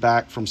hold me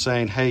back from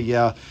saying, hey,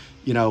 yeah,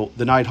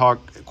 the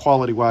Nighthawk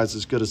quality-wise is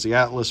as good as the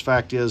Atlas.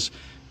 Fact is,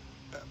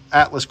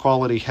 Atlas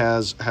quality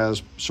has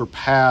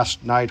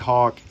surpassed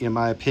Nighthawk, in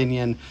my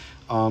opinion.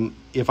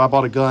 If I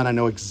bought a gun, I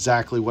know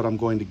exactly what I'm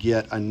going to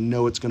get. I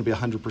know it's going to be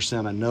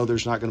 100%. I know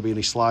there's not going to be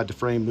any slide to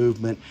frame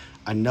movement.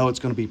 I know it's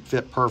going to be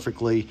fit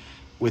perfectly.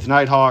 With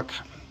Nighthawk,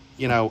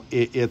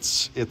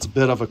 it's a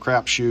bit of a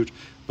crapshoot.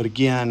 But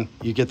again,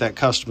 you get that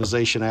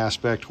customization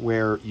aspect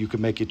where you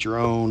can make it your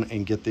own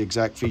and get the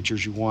exact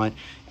features you want,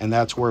 and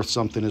that's worth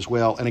something as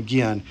well. And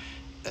again,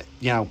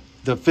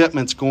 the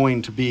fitment's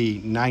going to be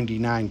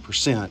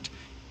 99%.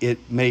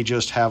 It may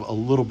just have a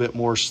little bit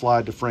more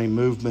slide to frame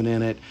movement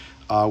in it,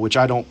 which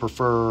I don't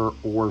prefer,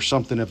 or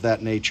something of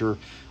that nature,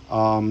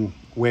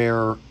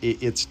 where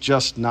it's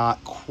just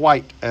not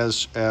quite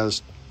as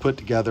put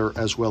together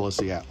as well as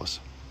the Atlas.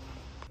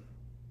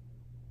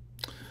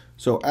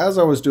 So as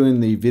I was doing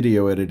the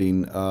video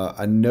editing,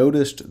 I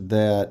noticed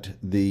that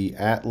the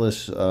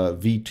Atlas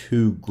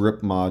V2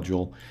 grip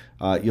module,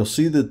 you'll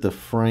see that the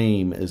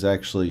frame is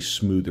actually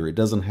smoother. It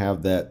doesn't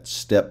have that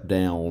step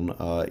down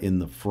in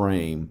the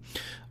frame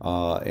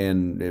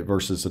and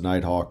versus the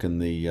Nighthawk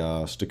and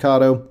the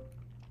Staccato.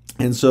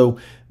 And so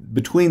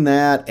between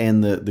that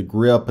and the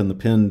grip and the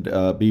pinned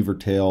beaver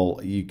tail,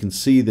 you can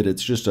see that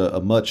it's just a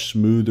much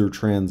smoother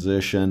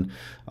transition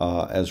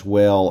as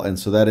well. And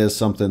so that is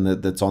something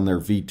that's on their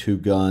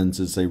V2 guns,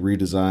 is they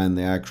redesign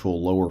the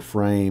actual lower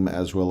frame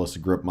as well as the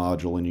grip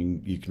module,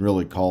 and you can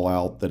really call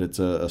out that it's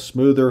a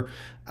smoother.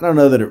 I don't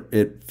know that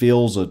it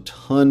feels a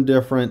ton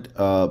different,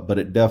 but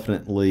it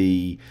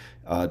definitely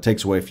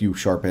takes away a few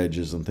sharp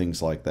edges and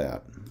things like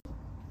that.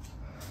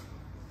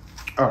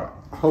 All right.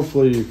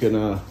 Hopefully you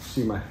can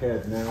see my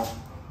head now.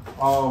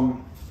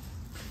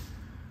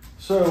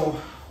 So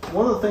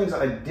one of the things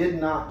I did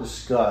not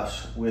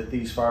discuss with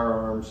these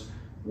firearms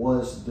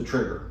was the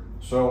trigger.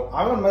 So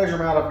I'm going to measure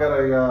them out. I've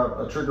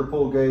got a trigger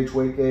pull gauge,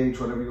 weight gauge,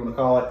 whatever you want to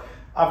call it.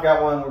 I've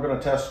got one. We're going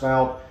to test them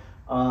out.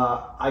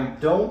 I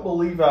don't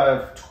believe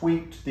I've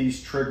tweaked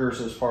these triggers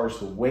as far as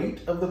the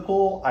weight of the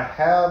pull. I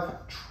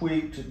have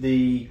tweaked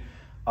the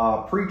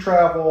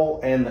pre-travel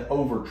and the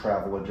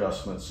over-travel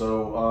adjustment.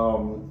 So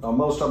on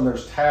most of them,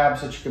 there's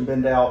tabs that you can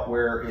bend out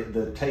where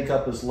the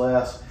take-up is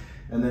less,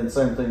 and then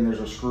same thing, there's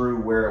a screw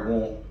where it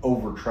won't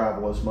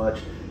over-travel as much,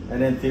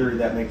 and in theory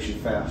that makes you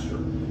faster.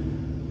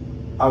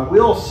 I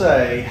will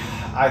say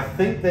I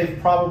think they've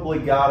probably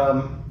got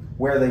them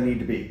where they need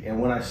to be,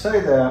 and when I say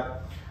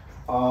that,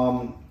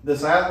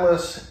 this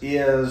Atlas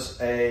is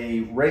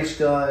a race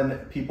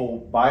gun.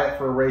 People buy it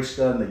for a race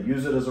gun, they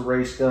use it as a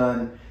race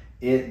gun.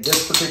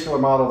 This particular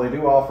model, they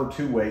do offer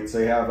two weights.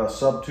 They have a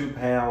sub 2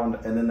 pound,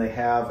 and then they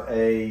have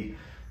a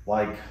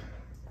like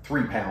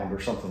 3 pound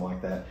or something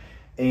like that.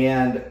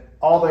 And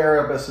all the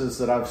Erebuses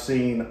that I've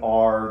seen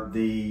are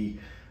the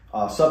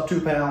sub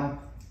 2 pound.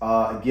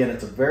 Again,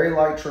 it's a very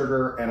light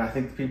trigger, and I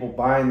think the people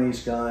buying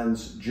these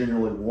guns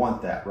generally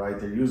want that, right?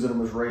 They're using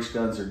them as race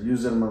guns. They're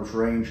using them as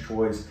range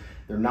toys.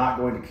 They're not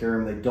going to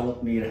carry them. They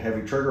don't need a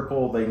heavy trigger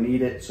pull. They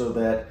need it so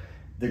that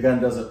the gun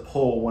doesn't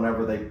pull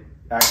whenever they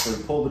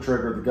actually pull the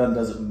trigger, the gun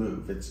doesn't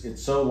move.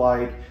 It's so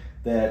light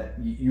that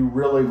you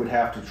really would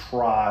have to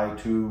try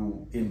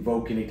to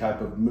invoke any type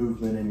of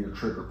movement in your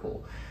trigger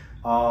pull.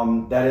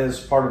 That is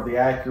part of the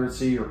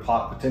accuracy or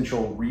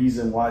potential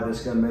reason why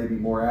this gun may be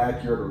more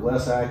accurate or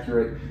less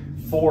accurate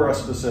for a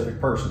specific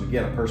person.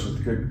 Again, a person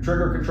with good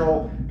trigger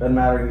control, doesn't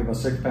matter, you give them a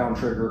 6 pound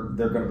trigger,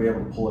 they're going to be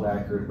able to pull it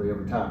accurately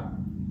every time.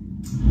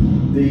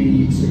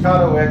 The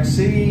Staccato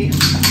XC, I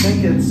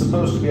think it's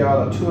supposed to be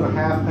about a 2.5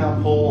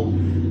 pound pull.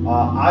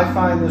 I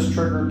find this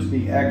trigger to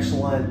be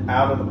excellent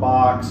out of the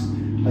box.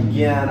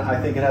 Again,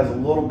 I think it has a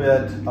little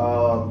bit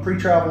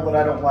pre-travel that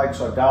I don't like,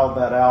 so I dialed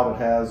that out. It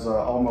has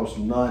almost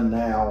none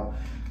now.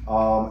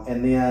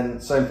 And then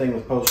same thing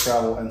with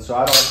post-travel. And so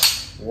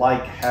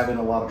like having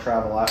a lot of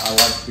travel. I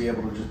like to be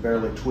able to just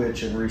barely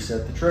twitch and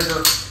reset the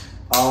trigger.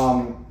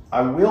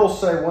 I will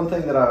say one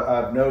thing that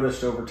I've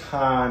noticed over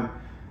time,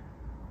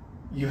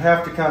 you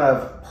have to kind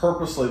of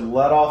purposely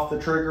let off the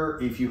trigger.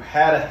 If you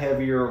had a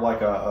heavier,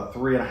 like a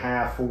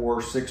 3.5,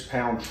 4, 6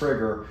 pound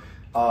trigger,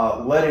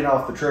 letting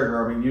off the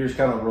trigger, I mean, you just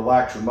kind of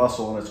relax your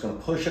muscle and it's going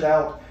to push it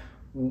out.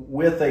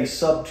 With a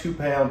sub 2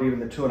 pound, even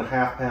the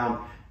 2.5 pound,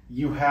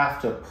 you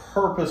have to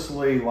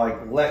purposely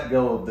like let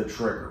go of the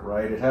trigger,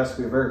 right? It has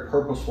to be a very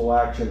purposeful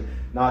action,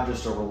 not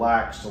just a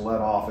relax to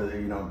let off it,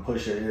 you know,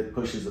 push it. It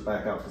pushes it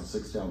back out to the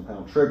 6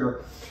 pound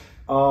trigger.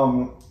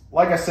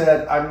 Like I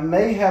said, I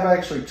may have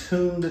actually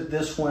tuned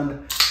this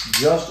one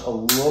just a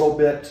little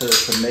bit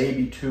to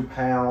maybe 2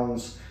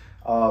 pounds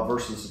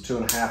versus the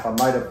 2.5. I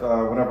might have,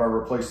 whenever I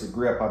replaced the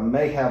grip, I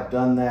may have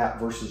done that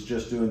versus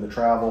just doing the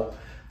travel.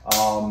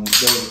 There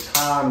was a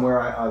time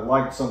where I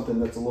liked something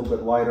that's a little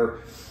bit lighter.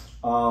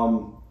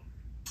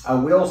 I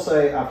will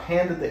say I've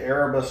handed the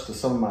Erebus to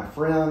some of my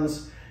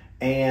friends,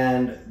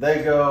 and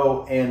they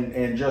go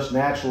and just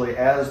naturally,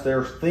 as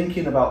they're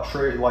thinking about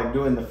like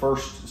doing the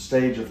first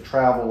stage of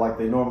travel like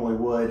they normally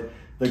would,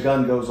 the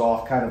gun goes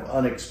off kind of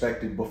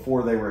unexpected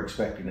before they were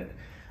expecting it.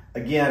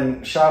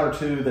 Again, shot or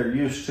two, they're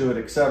used to it,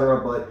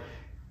 etc. But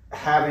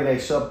having a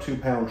sub 2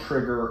 pound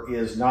trigger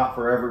is not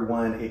for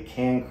everyone. It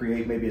can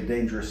create maybe a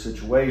dangerous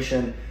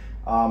situation.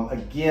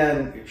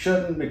 Again, it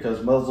shouldn't,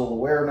 because muzzle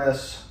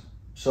awareness,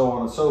 so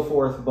on and so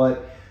forth.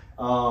 But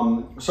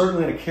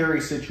certainly in a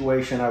carry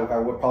situation, I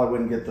probably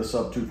wouldn't get the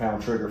sub 2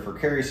 pound trigger for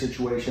carry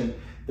situation.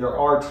 There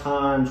are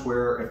times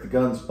where if the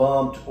gun's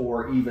bumped,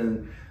 or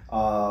even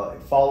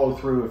follow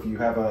through, if you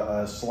have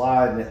a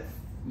slide and it,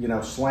 you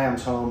know,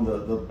 slams home,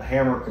 the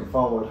hammer can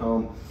follow it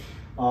home.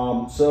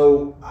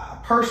 So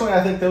personally,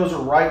 I think those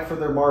are right for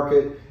their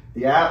market.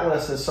 The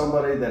Atlas is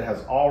somebody that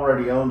has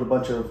already owned a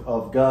bunch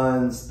of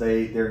guns.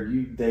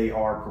 They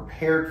are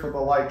prepared for the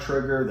light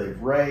trigger.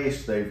 They've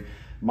raced, they've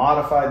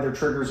modified their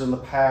triggers in the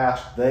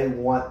past. They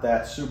want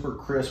that super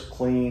crisp,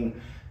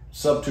 clean,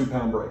 sub 2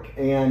 pound break.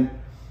 And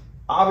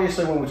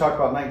obviously when we talk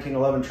about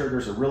 1911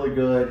 triggers are really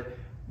good.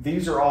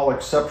 These are all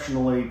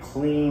exceptionally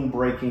clean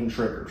breaking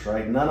triggers,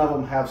 right? None of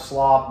them have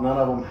slop. None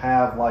of them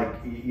have, like,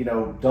 you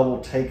know,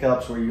 double take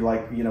ups where you,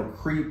 like, you know,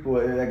 creep.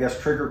 I guess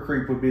trigger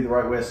creep would be the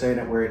right way of saying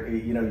it, where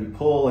it, you know, you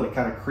pull and it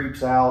kind of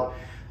creeps out.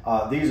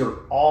 These are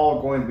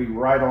all going to be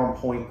right on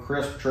point,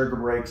 crisp trigger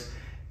breaks.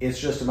 It's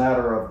just a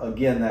matter of,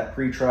 again, that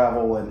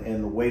pre-travel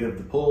and the weight of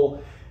the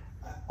pull.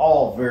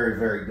 All very,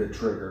 very good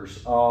triggers.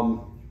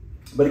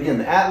 But again,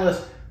 the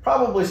Atlas,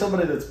 probably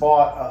somebody that's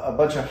bought a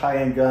bunch of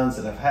high-end guns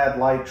that have had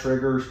light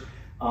triggers,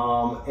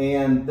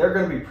 and they're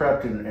going to be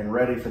prepped and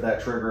ready for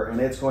that trigger, and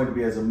it's going to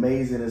be as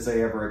amazing as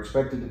they ever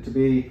expected it to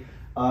be.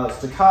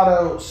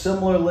 Staccato,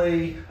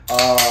 similarly,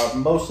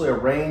 mostly a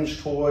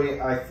range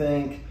toy, I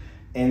think,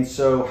 and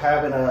so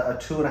having a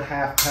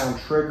 2.5 pound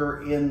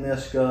trigger in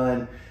this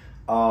gun,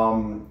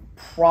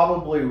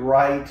 probably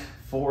right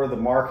for the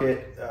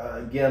market.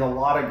 Again, a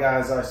lot of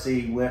guys I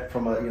see went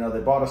from a, you know,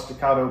 they bought a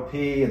Staccato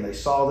P and they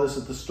saw this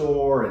at the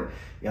store, and,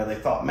 you know, they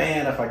thought,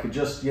 man, if I could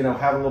just, you know,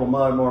 have a little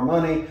more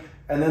money,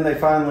 and then they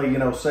finally, you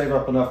know, save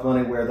up enough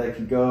money where they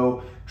could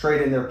go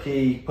trade in their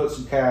P, put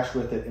some cash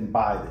with it, and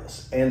buy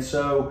this. And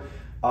so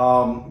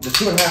the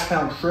 2.5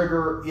 pound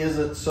trigger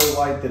isn't so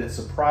light that it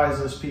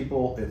surprises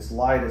people. It's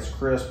light, it's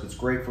crisp, it's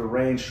great for a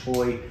range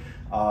toy.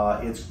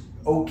 It's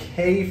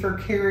okay for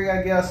carry,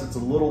 I guess. It's a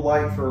little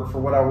light for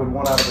what I would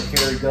want out of a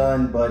carry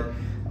gun, but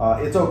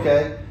it's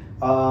okay.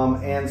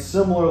 And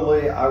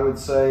similarly, I would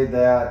say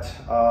that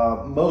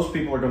most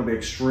people are going to be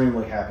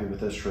extremely happy with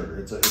this trigger.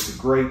 It's a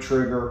great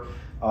trigger.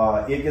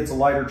 It gets a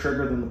lighter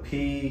trigger than the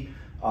P.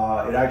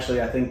 It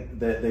actually, I think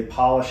that they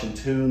polish and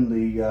tune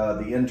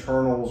the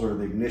internals or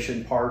the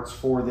ignition parts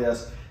for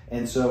this,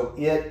 and so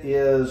it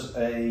is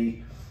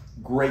a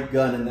great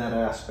gun in that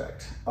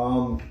aspect.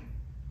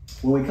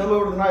 When we come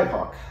over to the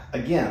Nighthawk,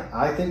 again,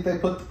 I think they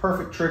put the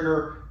perfect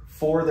trigger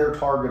for their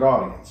target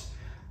audience.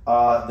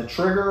 The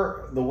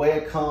trigger, the way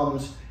it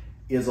comes,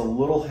 is a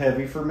little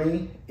heavy for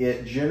me.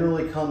 It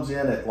generally comes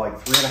in at like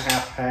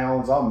 3.5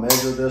 pounds. I'll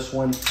measure this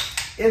one.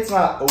 It's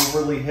not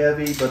overly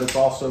heavy, but it's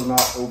also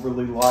not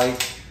overly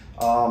light.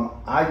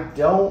 I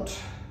don't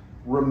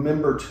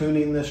remember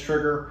tuning this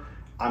trigger.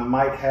 I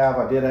might have.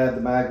 I did add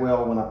the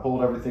magwell when I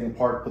pulled everything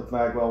apart, put the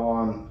magwell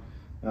on.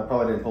 I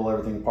probably didn't pull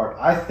everything apart.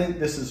 I think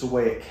this is the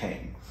way it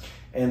came.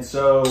 And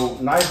so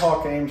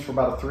Nighthawk aims for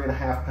about a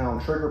 3.5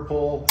 pound trigger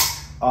pull.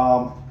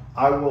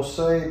 I will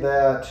say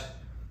that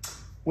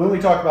when we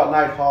talk about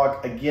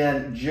Nighthawk,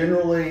 again,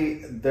 generally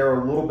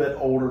they're a little bit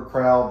older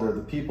crowd. They're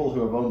the people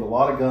who have owned a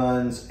lot of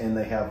guns, and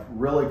they have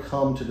really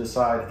come to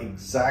decide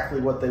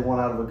exactly what they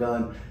want out of a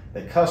gun.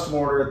 They custom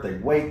order it, they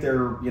wait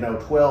their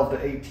 12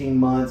 to 18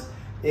 months.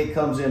 It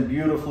comes in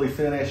beautifully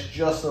finished,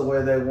 just the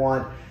way they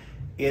want.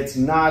 It's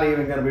not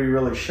even going to be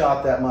really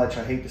shot that much.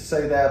 I hate to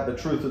say that, but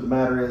truth of the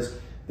matter is,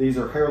 these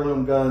are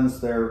heirloom guns.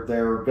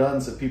 They're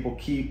guns that people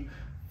keep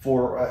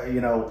for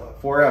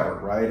forever,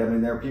 right? I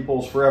mean, they're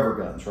people's forever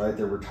guns, right?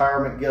 They're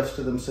retirement gifts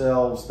to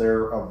themselves.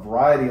 They're a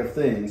variety of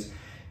things,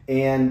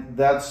 and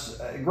that's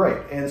great.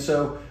 And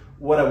so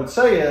what I would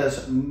say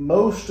is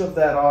most of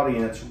that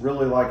audience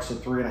really likes a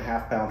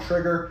 3.5 pound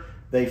trigger.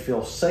 They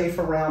feel safe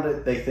around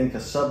it. They think a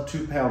sub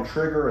 2 pound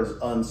trigger is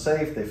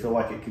unsafe. They feel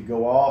like it could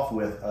go off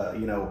with,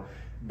 you know,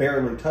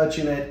 barely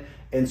touching it.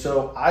 And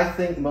so I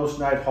think most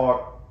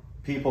Nighthawk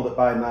people that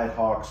buy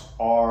Nighthawks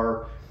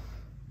are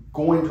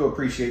going to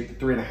appreciate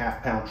the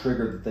 3.5 pound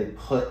trigger that they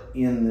put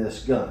in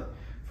this gun.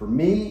 For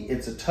me,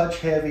 it's a touch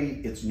heavy.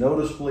 It's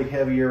noticeably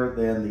heavier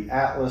than the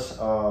Atlas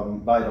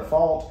by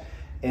default.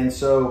 And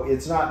so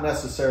it's not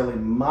necessarily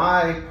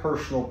my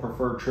personal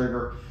preferred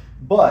trigger,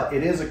 but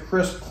it is a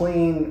crisp,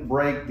 clean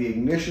break. The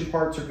ignition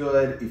parts are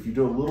good. If you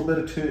do a little bit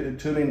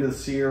of tuning to the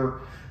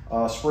sear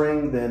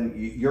spring, then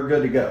you're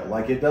good to go.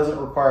 Like, it doesn't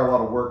require a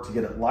lot of work to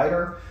get it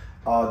lighter.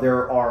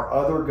 There are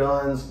other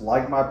guns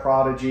like my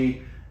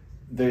Prodigy.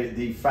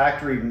 The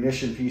factory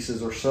ignition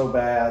pieces are so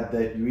bad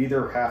that you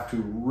either have to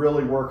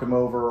really work them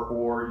over,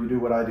 or you do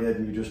what I did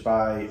and you just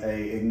buy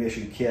a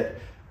ignition kit,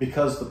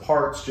 because the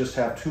parts just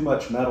have too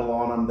much metal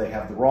on them. They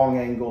have the wrong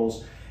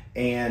angles,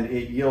 and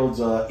it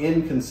yields a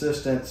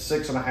inconsistent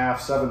 6.5,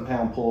 7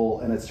 pound pull,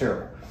 and it's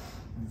terrible.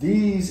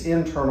 These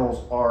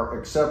internals are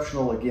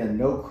exceptional. Again,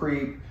 no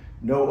creep,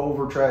 no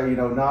overtrack, you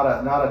know, not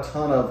a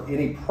ton of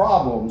any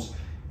problems.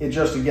 It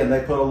just, again, they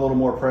put a little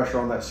more pressure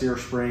on that sear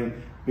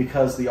spring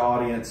because the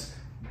audience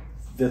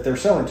that they're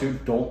selling to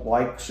don't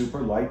like super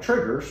light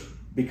triggers,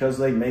 because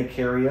they may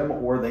carry them,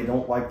 or they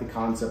don't like the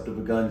concept of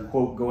a gun,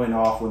 quote, going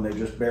off when they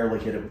just barely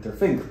hit it with their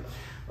finger.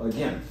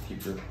 Again,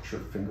 keep your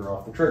finger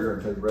off the trigger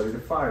until you're ready to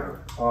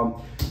fire.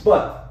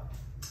 But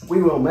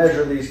we will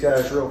measure these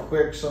guys real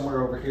quick.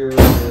 Somewhere over here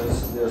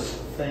is this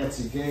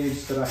fancy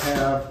gauge that I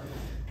have.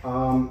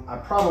 I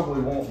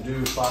probably won't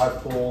do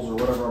 5 pulls or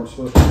whatever I'm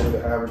supposed to do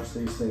to average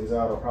these things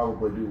out. I'll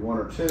probably do 1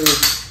 or 2.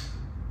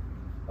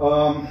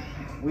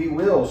 We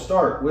will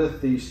start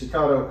with the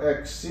Staccato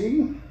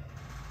XC.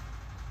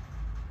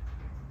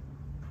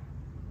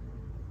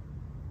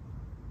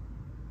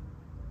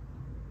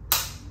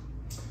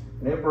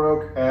 And it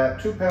broke at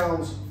 2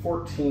 pounds,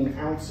 14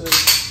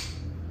 ounces.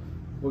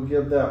 We'll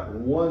give that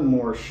one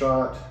more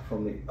shot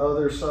from the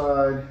other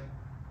side.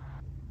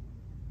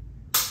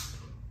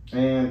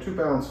 And 2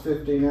 pounds,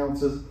 15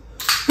 ounces.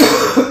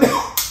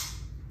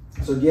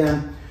 So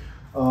again,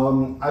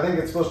 I think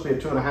it's supposed to be a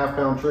 2.5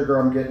 pound trigger.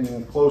 I'm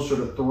getting closer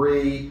to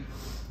 3. You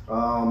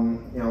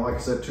know, like I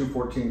said,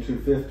 214,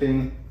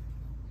 215.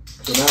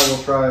 So now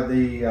we'll try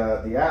the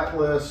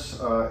Atlas,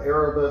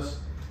 Erebus,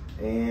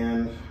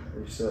 and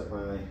reset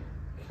my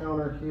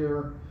counter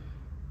here.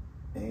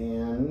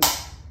 And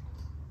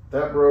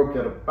that broke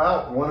at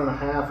about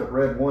 1.5. It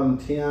read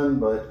 110,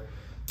 but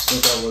I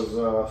think I was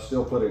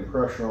still putting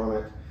pressure on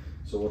it.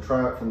 So we'll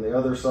try it from the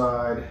other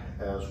side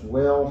as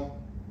well.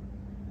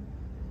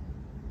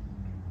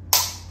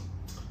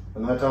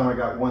 And that time I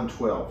got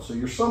 112. So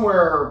you're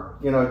somewhere,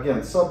 you know,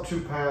 again, sub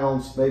 2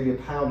 pounds, maybe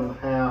 1.5 pounds,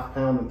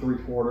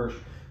 1.75 pounds,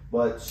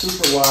 but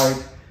super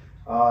light.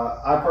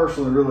 I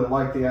personally really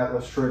like the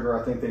Atlas trigger.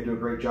 I think they do a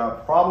great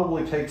job.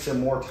 Probably takes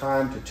them more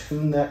time to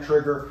tune that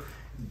trigger.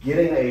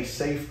 Getting a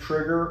safe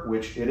trigger,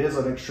 which it is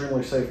an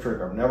extremely safe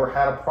trigger. I've never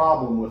had a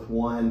problem with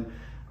one.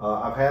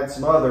 I've had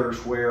some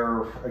others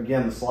where,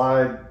 again, the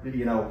slide,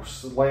 you know,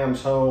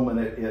 slams home and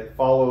it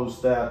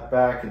follows that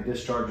back and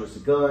discharges the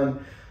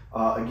gun.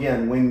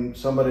 Again, when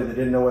somebody that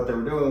didn't know what they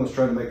were doing was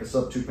trying to make a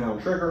sub 2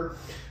 pound trigger,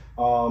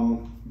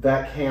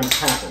 that can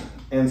happen.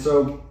 And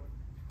so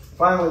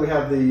finally we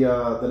have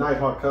the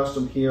Nighthawk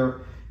Custom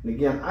here. And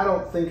again, I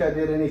don't think I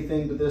did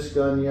anything to this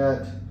gun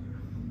yet.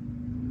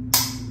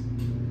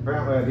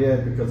 Apparently I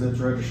did, because it's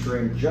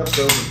registering just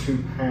over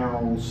 2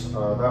 pounds.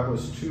 That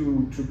was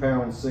 2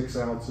 pounds, 6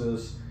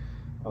 ounces.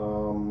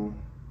 And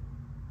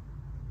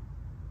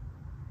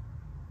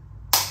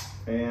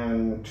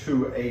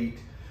 2.8.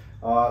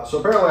 So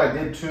apparently I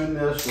did tune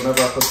this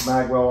whenever I put the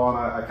magwell on.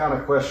 I kind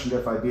of questioned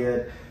if I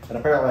did. And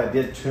apparently I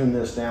did tune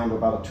this down to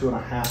about a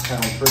 2.5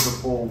 pound trigger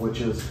pull, which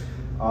is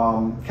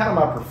kind of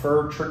my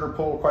preferred trigger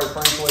pull, quite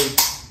frankly.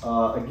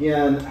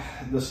 Again,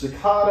 the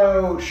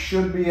Staccato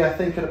should be, I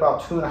think, at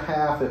about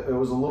 2.5. It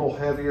was a little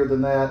heavier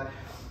than that.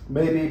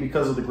 Maybe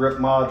because of the grip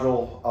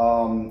module,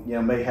 you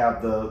know, may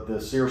have the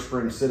sear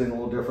spring sitting a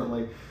little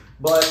differently.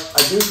 But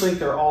I do think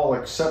they're all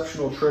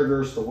exceptional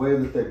triggers. The way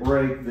that they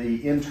break,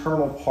 the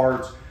internal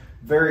parts,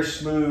 very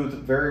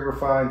smooth, very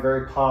refined,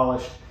 very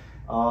polished.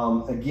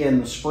 Again,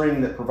 the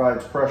spring that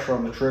provides pressure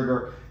on the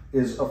trigger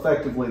is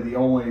effectively the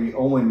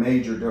only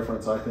major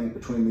difference, I think,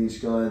 between these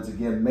guns.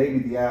 Again, maybe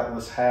the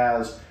Atlas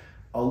has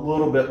a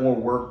little bit more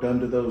work done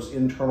to those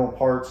internal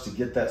parts to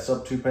get that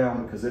sub 2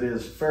 pound, because it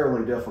is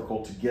fairly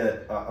difficult to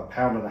get a 1.5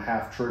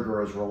 pound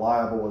trigger as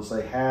reliable as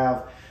they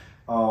have.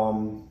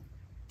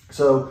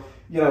 So,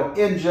 you know,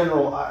 in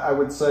general, I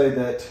would say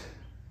that,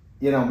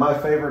 you know, my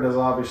favorite is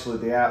obviously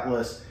the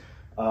Atlas.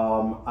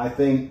 I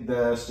think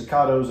the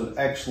Staccato is an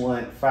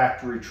excellent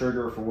factory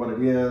trigger for what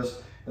it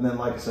is. And then,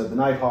 like I said, the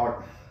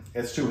Nighthawk,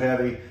 it's too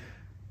heavy.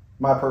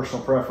 my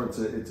personal preference,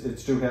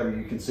 it's too heavy.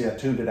 You can see I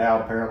tuned it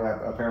out.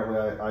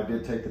 Apparently I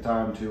did take the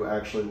time to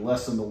actually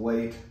lessen the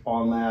weight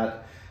on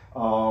that,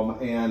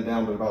 and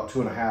down to about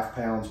 2.5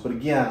 pounds. But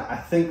again, I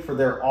think for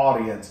their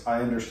audience,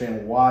 I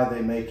understand why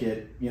they make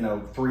it, you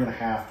know,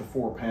 3.5 to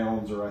 4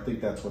 pounds, or I think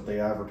that's what they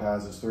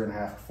advertise as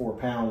 3.5 to 4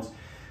 pounds.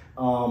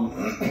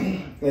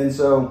 And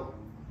so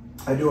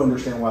I do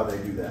understand why they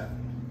do that.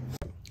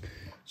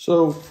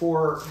 So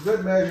for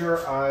good measure,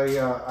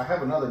 I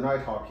have another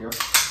Nighthawk here.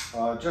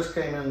 Just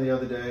came in the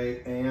other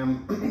day,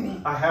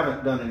 and I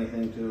haven't done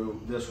anything to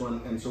this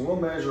one, and so we'll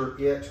measure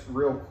it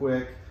real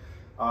quick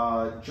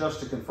just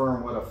to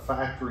confirm what a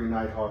factory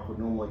Nighthawk would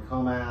normally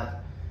come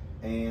at.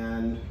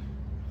 And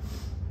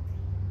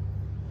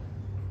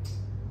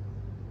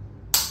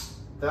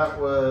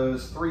that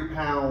was 3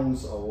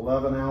 pounds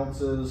 11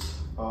 ounces.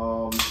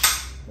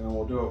 And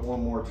we'll do it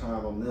one more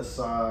time on this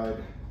side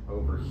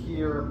over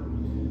here.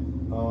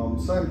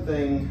 Same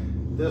thing.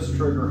 This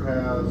trigger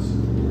has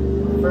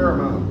a fair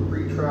amount of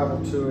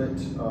pre-travel to it,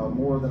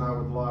 more than I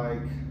would like.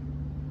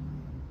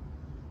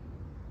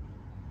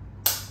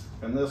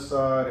 And this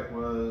side, it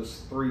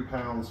was 3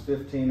 pounds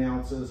 15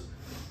 ounces.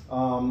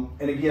 And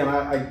again,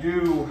 I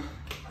do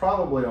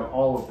probably on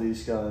all of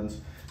these guns,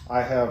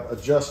 I have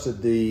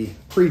adjusted the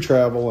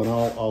pre-travel, and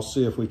I'll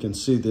see if we can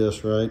see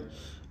this right.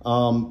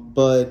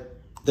 But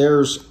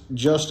there's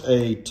just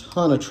a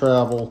ton of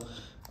travel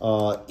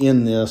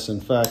in this.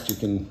 In fact, you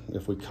can,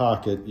 if we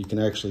cock it, you can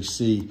actually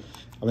see,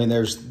 I mean,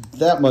 there's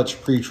that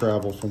much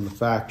pre-travel from the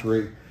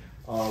factory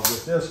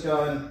with this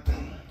gun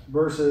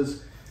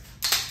versus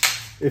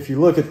if you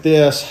look at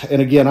this.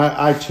 And again,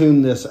 I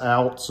tuned this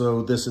out,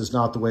 so this is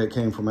not the way it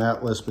came from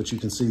Atlas, but you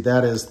can see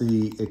that is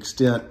the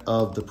extent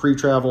of the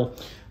pre-travel.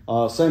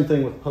 Same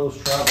thing with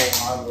post-travel.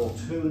 I will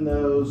tune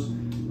those.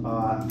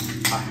 I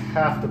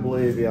have to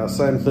believe, yeah,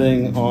 same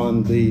thing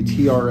on the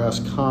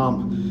TRS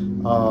Comp.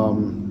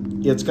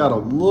 It's got a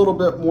little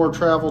bit more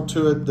travel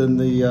to it than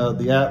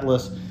the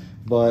Atlas,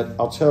 but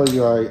I'll tell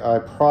you, I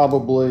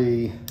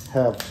probably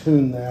have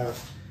tuned that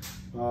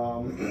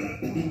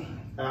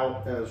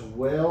out as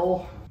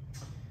well.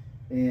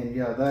 And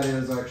yeah, that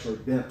is actually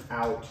bent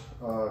out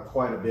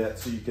quite a bit.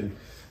 So you can,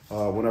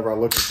 whenever I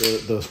look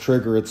at the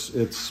trigger,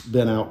 it's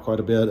bent out quite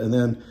a bit. And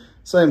then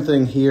same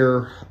thing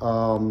here,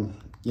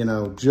 you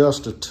know,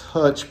 just a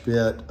touch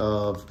bit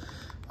of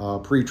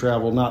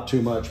pre-travel, not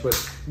too much, but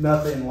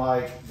nothing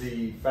like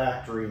the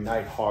factory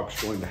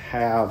Nighthawk's going to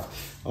have.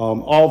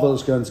 All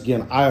those guns,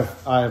 again,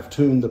 I've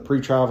tuned the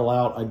pre-travel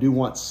out. I do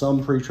want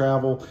some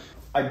pre-travel.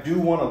 I do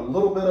want a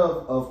little bit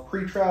of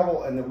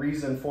pre-travel, and the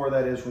reason for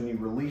that is when you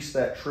release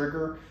that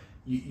trigger,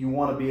 you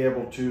want to be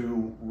able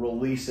to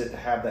release it to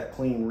have that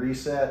clean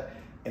reset.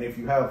 And if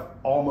you have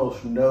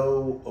almost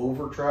no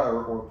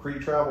over-travel or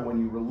pre-travel, when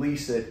you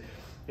release it,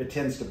 it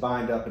tends to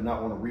bind up and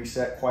not want to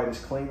reset quite as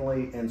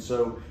cleanly. And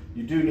so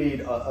you do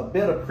need a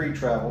bit of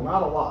pre-travel,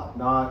 not a lot,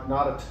 not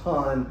a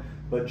ton,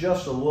 but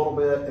just a little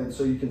bit. And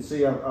so you can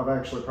see I've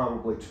actually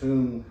probably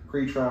tuned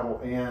pre-travel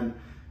and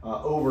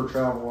over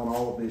travel on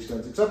all of these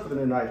guns, except for the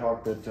new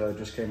Nighthawk that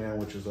just came in,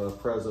 which is a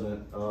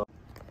President.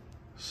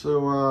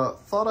 So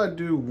thought I'd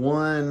do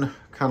one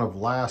kind of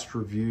last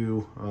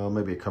review,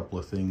 maybe a couple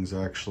of things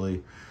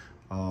actually,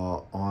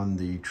 on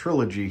the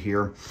trilogy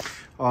here.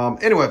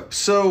 Anyway,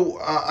 so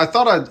I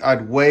thought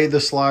I'd weigh the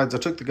slides. I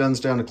took the guns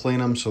down to clean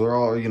them, so they're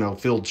all, you know,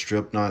 field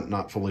stripped,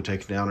 not fully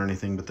taken down or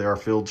anything, but they are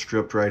field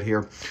stripped right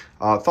here.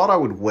 Thought I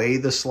would weigh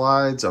the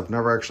slides. I've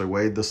never actually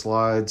weighed the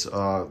slides.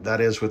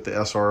 That is with the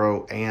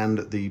SRO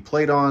and the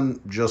plate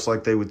on, just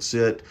like they would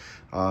sit.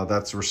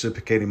 That's the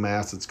reciprocating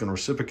mass that's going to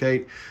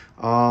reciprocate.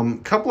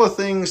 Couple of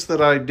things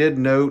that I did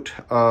note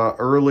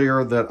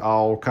earlier that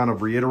I'll kind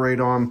of reiterate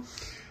on.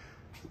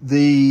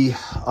 The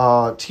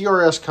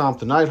TRS Comp,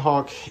 the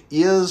Nighthawk,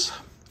 is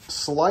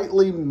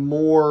slightly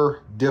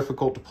more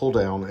difficult to pull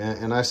down,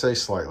 and I say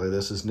slightly,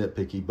 this is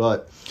nitpicky,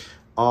 but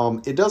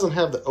it doesn't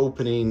have the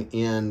opening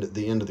in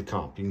the end of the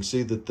comp. You can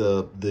see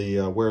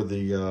that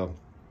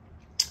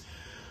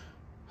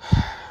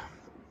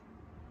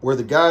where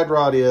the guide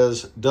rod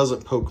is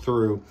doesn't poke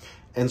through,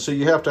 and so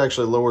you have to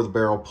actually lower the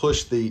barrel,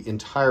 push the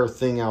entire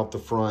thing out the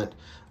front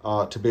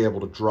to be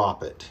able to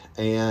drop it.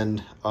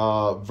 And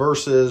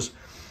versus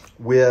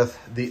with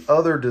the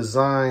other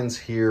designs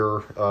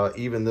here,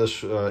 even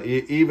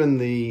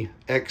the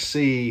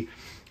XC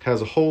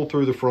has a hole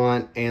through the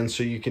front, and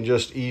so you can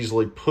just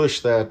easily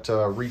push that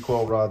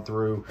recoil rod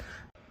through.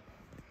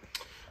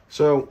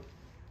 So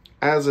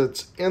as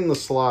it's in the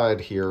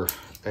slide here,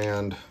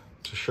 and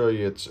to show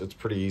you, it's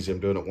pretty easy. I'm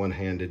doing it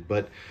one-handed,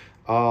 but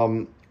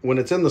when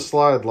it's in the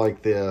slide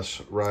like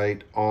this,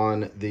 right,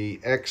 on the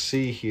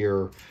XC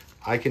here,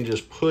 I can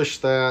just push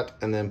that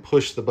and then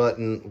push the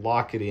button,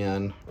 lock it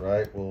in,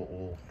 right?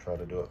 We'll try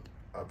to do it.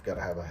 I've got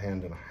to have a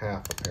hand and a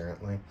half,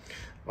 apparently.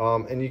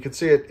 And you can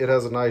see it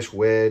has a nice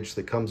wedge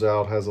that comes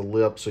out, has a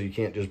lip, so you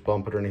can't just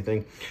bump it or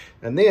anything.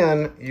 And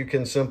then you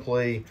can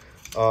simply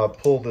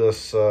pull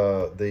this,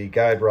 the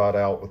guide rod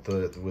out with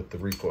the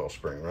recoil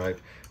spring, right?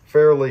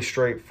 Fairly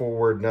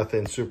straightforward,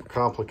 nothing super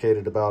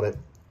complicated about it.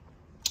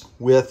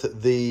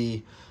 with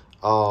the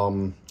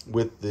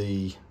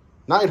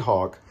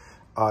Nighthawk,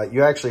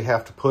 you actually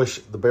have to push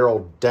the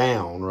barrel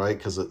down, right?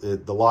 Because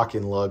the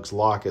locking lugs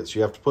lock it. So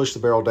you have to push the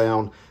barrel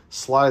down,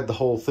 slide the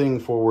whole thing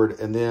forward,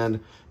 and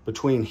then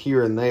between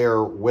here and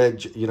there,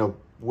 wedge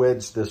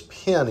this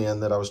pin in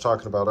that I was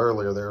talking about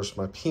earlier. There's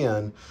my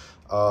pin.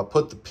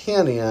 Put the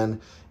pin in,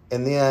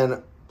 and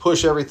then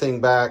push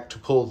everything back to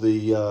pull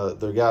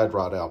the guide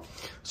rod out.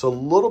 So a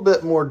little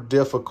bit more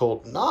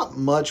difficult, not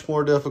much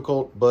more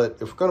difficult, but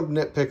if we're going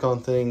to nitpick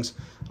on things,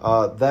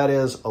 that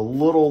is a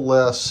little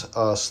less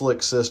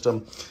slick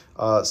system.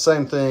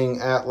 Same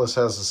thing, Atlas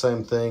has the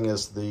same thing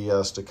as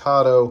the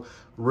Staccato,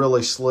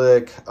 really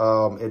slick.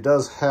 It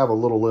does have a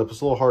little lip.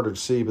 It's a little harder to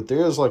see, but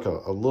there is like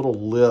a little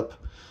lip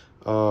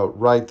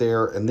right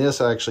there, and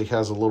this actually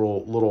has a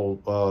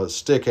little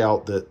stick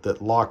out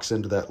that locks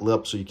into that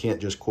lip, so you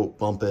can't just quote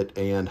bump it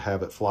and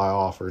have it fly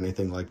off or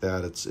anything like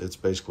that. It's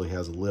basically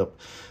has a lip,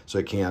 so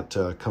it can't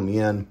come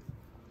in.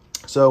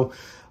 So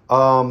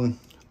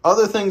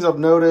other things I've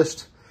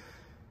noticed,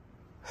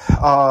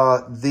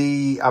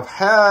 I've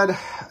had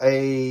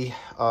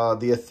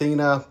the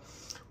Athena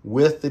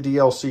with the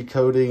DLC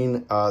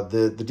coating.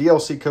 The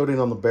DLC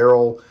coating on the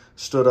barrel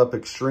stood up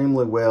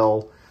extremely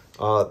well.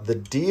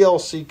 The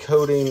DLC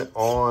coating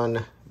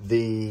on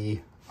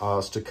the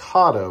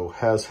Staccato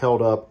has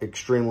held up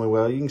extremely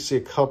well. You can see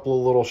a couple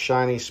of little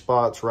shiny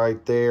spots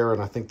right there,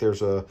 and I think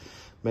there's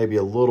maybe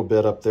a little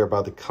bit up there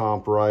by the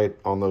comp right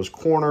on those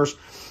corners,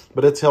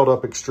 but it's held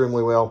up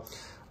extremely well.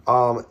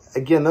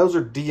 Again, those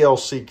are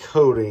DLC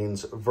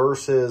coatings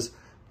versus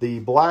the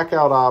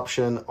blackout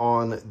option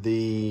on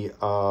the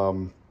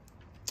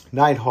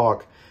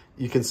Nighthawk.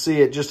 You can see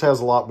it just has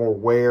a lot more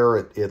wear.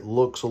 It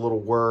looks a little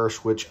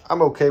worse, which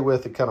I'm okay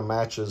with. It kind of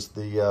matches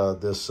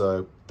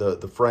the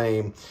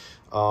frame,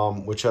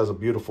 which has a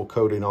beautiful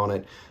coating on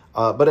it.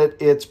 But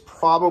it's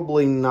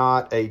probably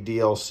not a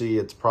DLC.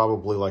 It's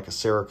probably like a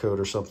Cerakote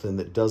or something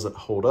that doesn't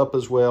hold up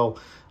as well.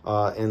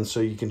 And so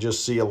you can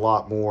just see a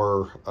lot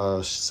more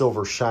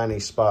silver shiny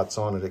spots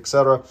on it,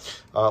 etc.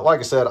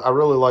 Like I said, I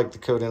really like the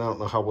coating. I don't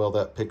know how well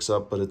that picks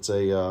up, but it's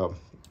a,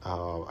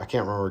 I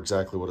can't remember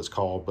exactly what it's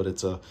called, but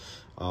it's a,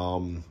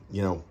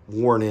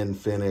 worn in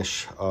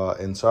finish.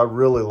 And so I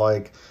really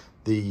like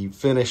the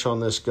finish on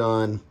this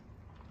gun.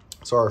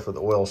 Sorry for the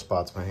oil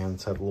spots. My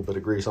hands have a little bit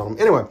of grease on them.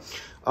 Anyway,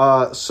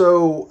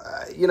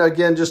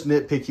 again, just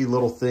nitpicky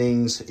little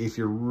things. If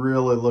you're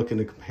really looking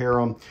to compare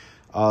them,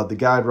 the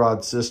guide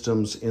rod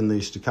systems in the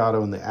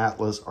Staccato and the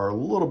Atlas are a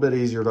little bit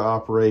easier to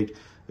operate.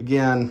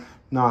 Again,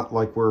 not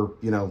like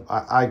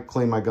I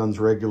clean my guns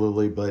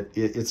regularly, but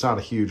it's not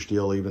a huge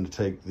deal even to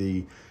take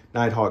the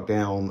Nighthawk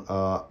down.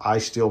 I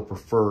still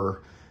prefer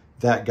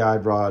that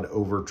guide rod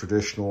over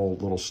traditional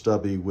little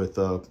stubby with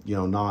a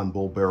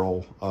non-bull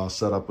barrel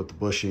setup with the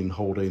bushing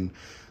holding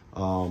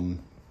the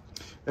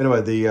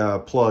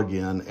plug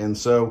in. And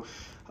so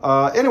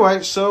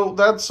anyway, so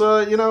that's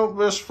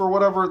just for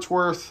whatever it's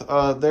worth.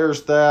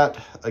 There's that.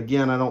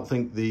 Again, I don't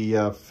think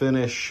the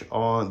finish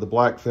on the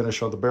black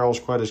finish on the barrel is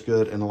quite as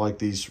good, and I like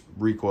these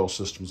recoil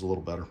systems a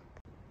little better.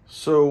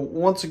 So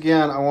once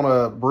again, I want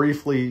to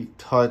briefly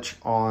touch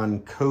on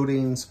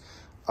coatings.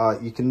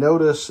 You can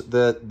notice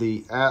that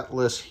the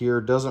Atlas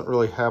here doesn't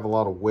really have a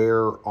lot of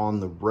wear on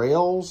the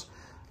rails.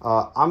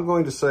 I'm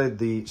going to say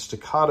the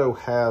Staccato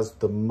has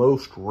the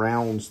most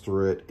rounds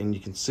through it, and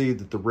you can see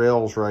that the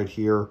rails right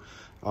here,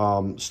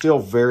 still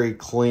very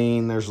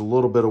clean. There's a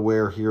little bit of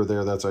wear here or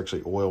there. That's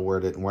actually oil where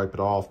it didn't wipe it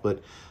off,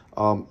 but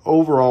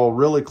overall,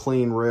 really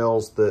clean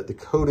rails. The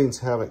coatings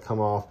haven't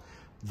come off.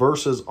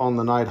 Versus on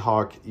the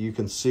Nighthawk, you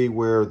can see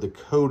where the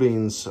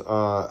coatings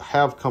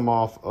have come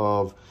off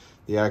of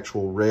the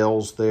actual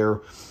rails there.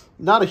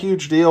 Not a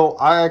huge deal.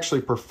 I actually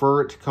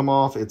prefer it to come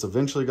off. It's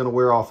eventually going to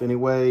wear off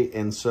anyway,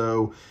 and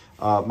so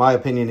my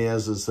opinion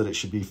is that it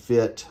should be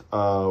fit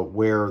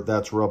where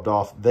that's rubbed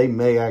off. They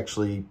may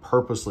actually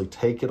purposely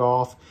take it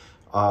off.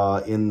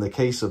 In the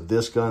case of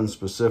this gun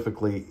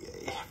specifically,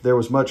 if there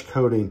was much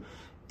coating,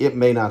 it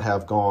may not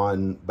have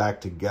gone back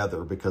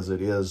together because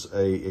it is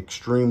a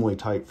extremely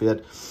tight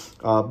fit.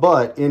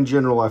 But in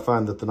general, I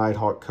find that the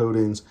Nighthawk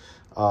coatings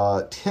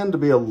tend to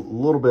be a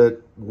little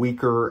bit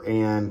weaker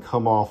and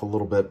come off a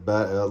little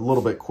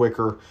bit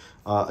quicker.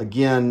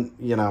 Again,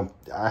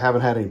 I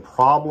haven't had any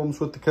problems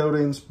with the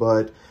coatings,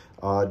 but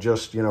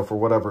just, for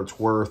whatever it's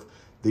worth,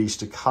 the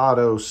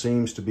Staccato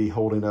seems to be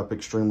holding up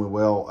extremely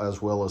well, as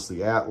well as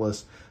the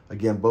Atlas.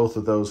 Again, both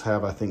of those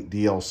have, I think,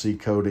 DLC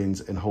coatings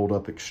and hold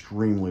up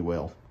extremely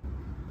well.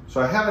 So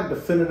I haven't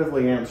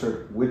definitively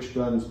answered which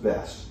gun's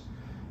best.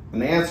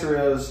 And the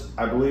answer is,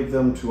 I believe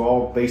them to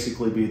all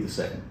basically be the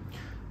same.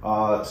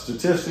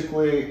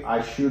 Statistically,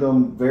 I shoot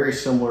them very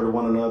similar to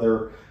one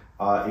another.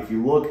 If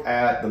you look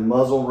at the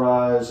muzzle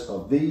rise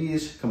of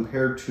these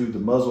compared to the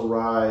muzzle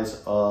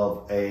rise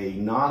of a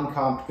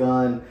non-comped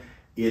gun,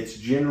 it's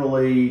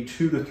generally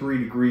 2 to 3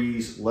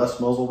 degrees less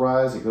muzzle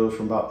rise. It goes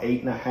from about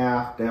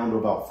 8.5 down to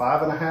about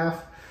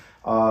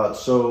 5.5.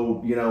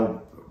 So,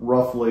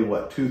 roughly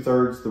what,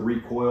 2/3 the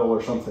recoil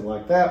or something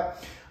like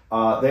that.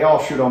 They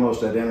all shoot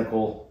almost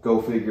identical.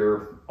 Go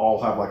figure.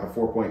 All have like a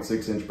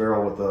 4.6-inch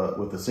barrel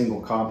with a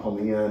single comp on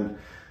the end.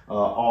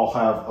 All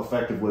have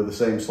effectively the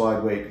same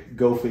slide weight.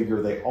 Go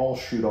figure. They all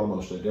shoot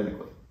almost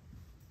identically.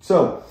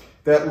 So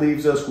that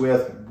leaves us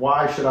with,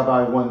 why should I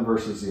buy one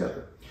versus the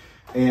other?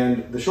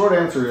 And the short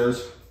answer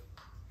is,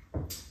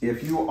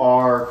 if you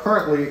are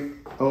currently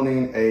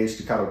owning a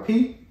Staccato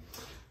P,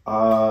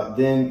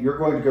 then you're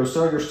going to go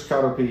sell your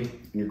Staccato P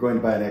and you're going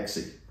to buy an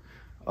XC.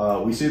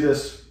 We see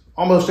this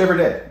almost every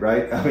day,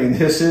 right? I mean,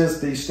 this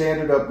is the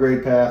standard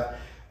upgrade path.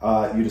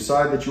 You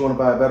decide that you want to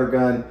buy a better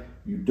gun.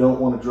 You don't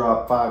want to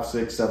drop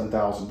 $5,000, $6,000,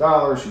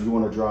 $7,000. You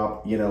want to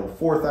drop,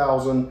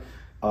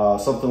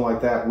 $4,000, something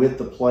like that with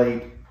the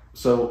plate.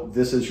 So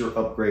this is your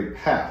upgrade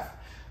path.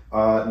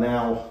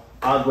 Now,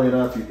 oddly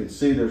enough, you can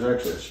see there's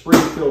actually a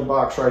Springfield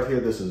box right here.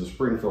 This is a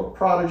Springfield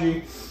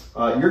Prodigy.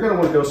 You're going to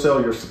want to go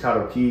sell your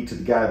Staccato Key to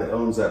the guy that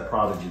owns that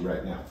Prodigy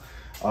right now.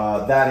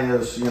 That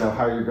is,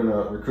 how you're going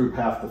to recruit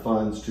half the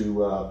funds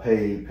to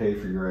pay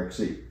for your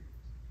XC.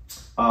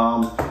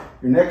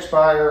 Your next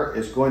buyer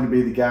is going to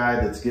be the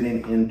guy that's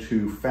getting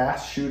into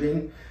fast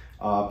shooting.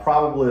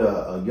 Probably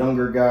a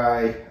younger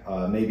guy,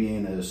 maybe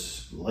in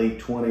his late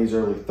 20s,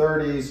 early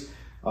 30s.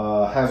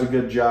 Has a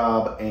good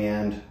job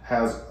and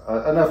has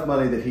enough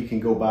money that he can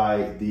go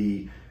buy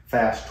the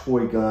fast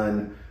toy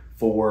gun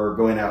for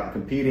going out and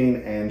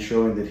competing and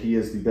showing that he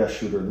is the best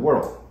shooter in the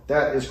world.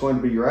 That is going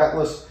to be your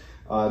Atlas.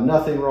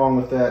 Nothing wrong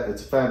with that.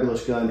 It's a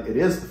fabulous gun. It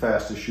is the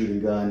fastest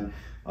shooting gun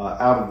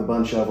out of the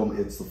bunch of them.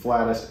 It's the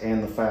flattest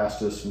and the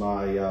fastest.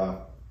 My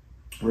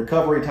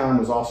recovery time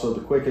was also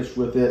the quickest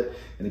with it.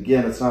 And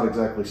again, it's not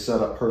exactly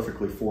set up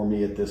perfectly for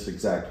me at this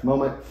exact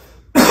moment.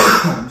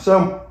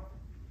 So,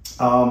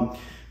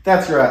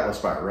 that's your Atlas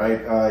buyer,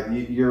 right?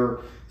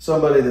 You're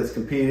somebody that's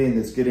competing,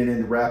 that's getting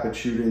into rapid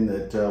shooting,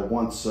 that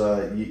wants,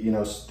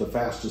 the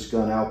fastest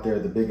gun out there,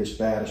 the biggest,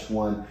 baddest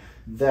one.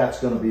 That's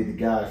going to be the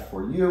guy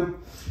for you.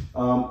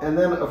 And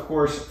then, of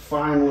course,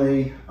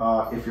 finally,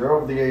 if you're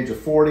over the age of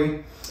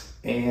 40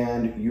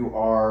 and you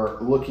are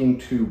looking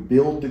to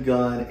build the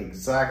gun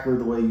exactly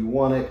the way you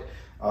want it,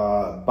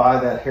 buy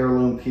that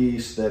heirloom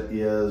piece that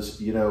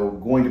is,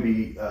 going to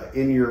be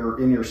in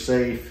your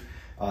safe,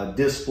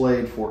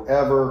 displayed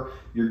forever.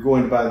 You're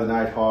going to buy the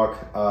Nighthawk.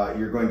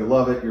 You're going to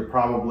love it. You're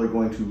probably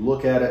going to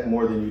look at it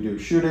more than you do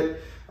shoot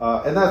it.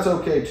 And that's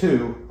okay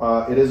too.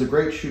 It is a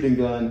great shooting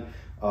gun.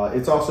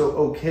 It's also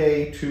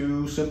okay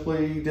to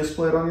simply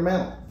display it on your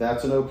mantle.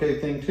 That's an okay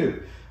thing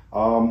too.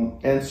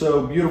 And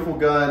so, beautiful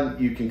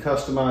gun, you can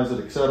customize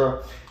it,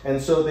 etc.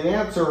 And so the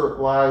answer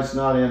lies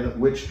not in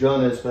which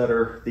gun is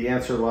better. The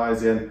answer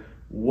lies in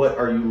what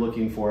are you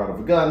looking for out of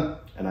a gun.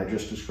 And I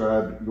just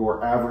described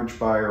your average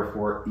buyer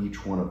for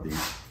each one of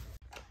these.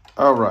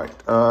 All right,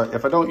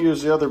 if I don't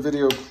use the other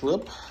video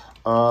clip,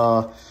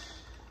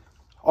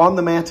 on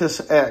the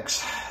Mantis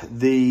X,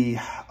 the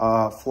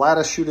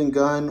flattest shooting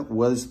gun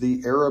was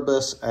the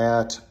Erebus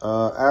at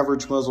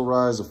average muzzle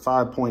rise of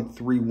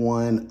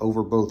 5.31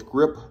 over both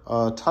grip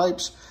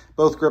types.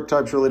 Both grip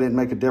types really didn't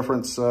make a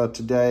difference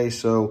today,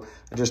 so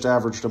I just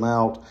averaged them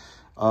out.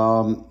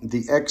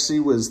 The XC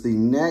was the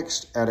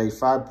next at a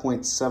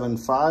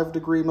 5.75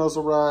 degree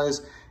muzzle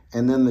rise,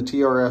 and then the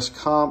TRS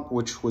Comp,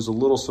 which was a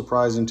little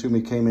surprising to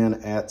me, came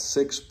in at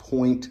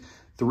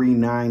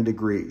 6.39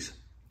 degrees.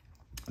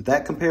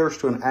 That compares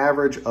to an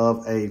average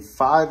of a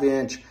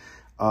 5-inch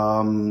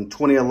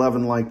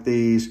 2011 like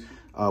these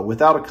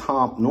without a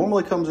comp.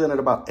 Normally comes in at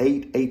about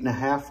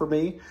 8.5 for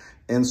me.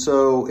 And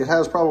so it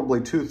has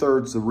probably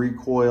 2/3 the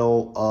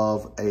recoil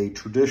of a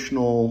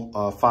traditional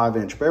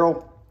 5-inch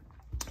barrel.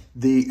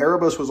 The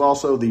Erebus was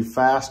also the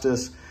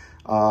fastest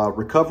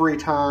recovery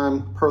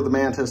time per the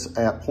Mantis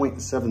at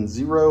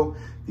 0.70.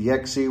 The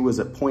XC was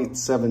at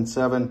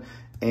 0.77,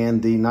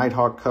 and the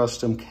Nighthawk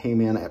Custom came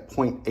in at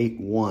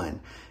 0.81.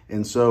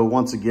 And so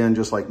once again,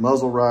 just like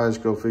muzzle rise,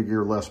 go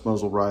figure, less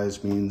muzzle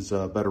rise means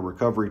better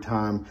recovery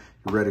time.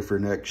 You're ready for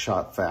your next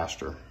shot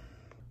faster.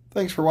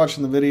 Thanks for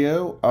watching the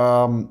video.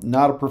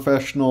 Not a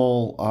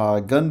professional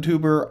gun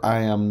tuber.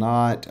 I am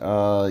not,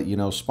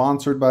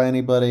 sponsored by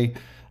anybody.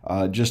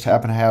 Just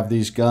happen to have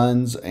these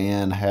guns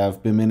and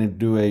have been meaning to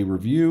do a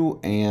review,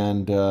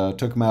 and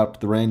took them out to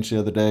the range the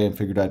other day and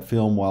figured I'd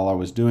film while I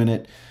was doing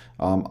it.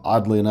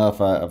 Oddly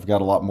enough, I've got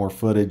a lot more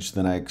footage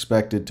than I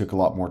expected, took a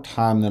lot more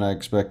time than I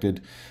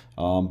expected.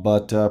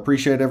 But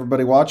appreciate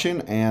everybody watching,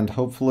 and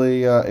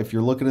hopefully if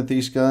you're looking at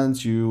these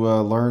guns, you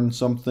learn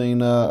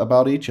something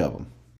about each of them.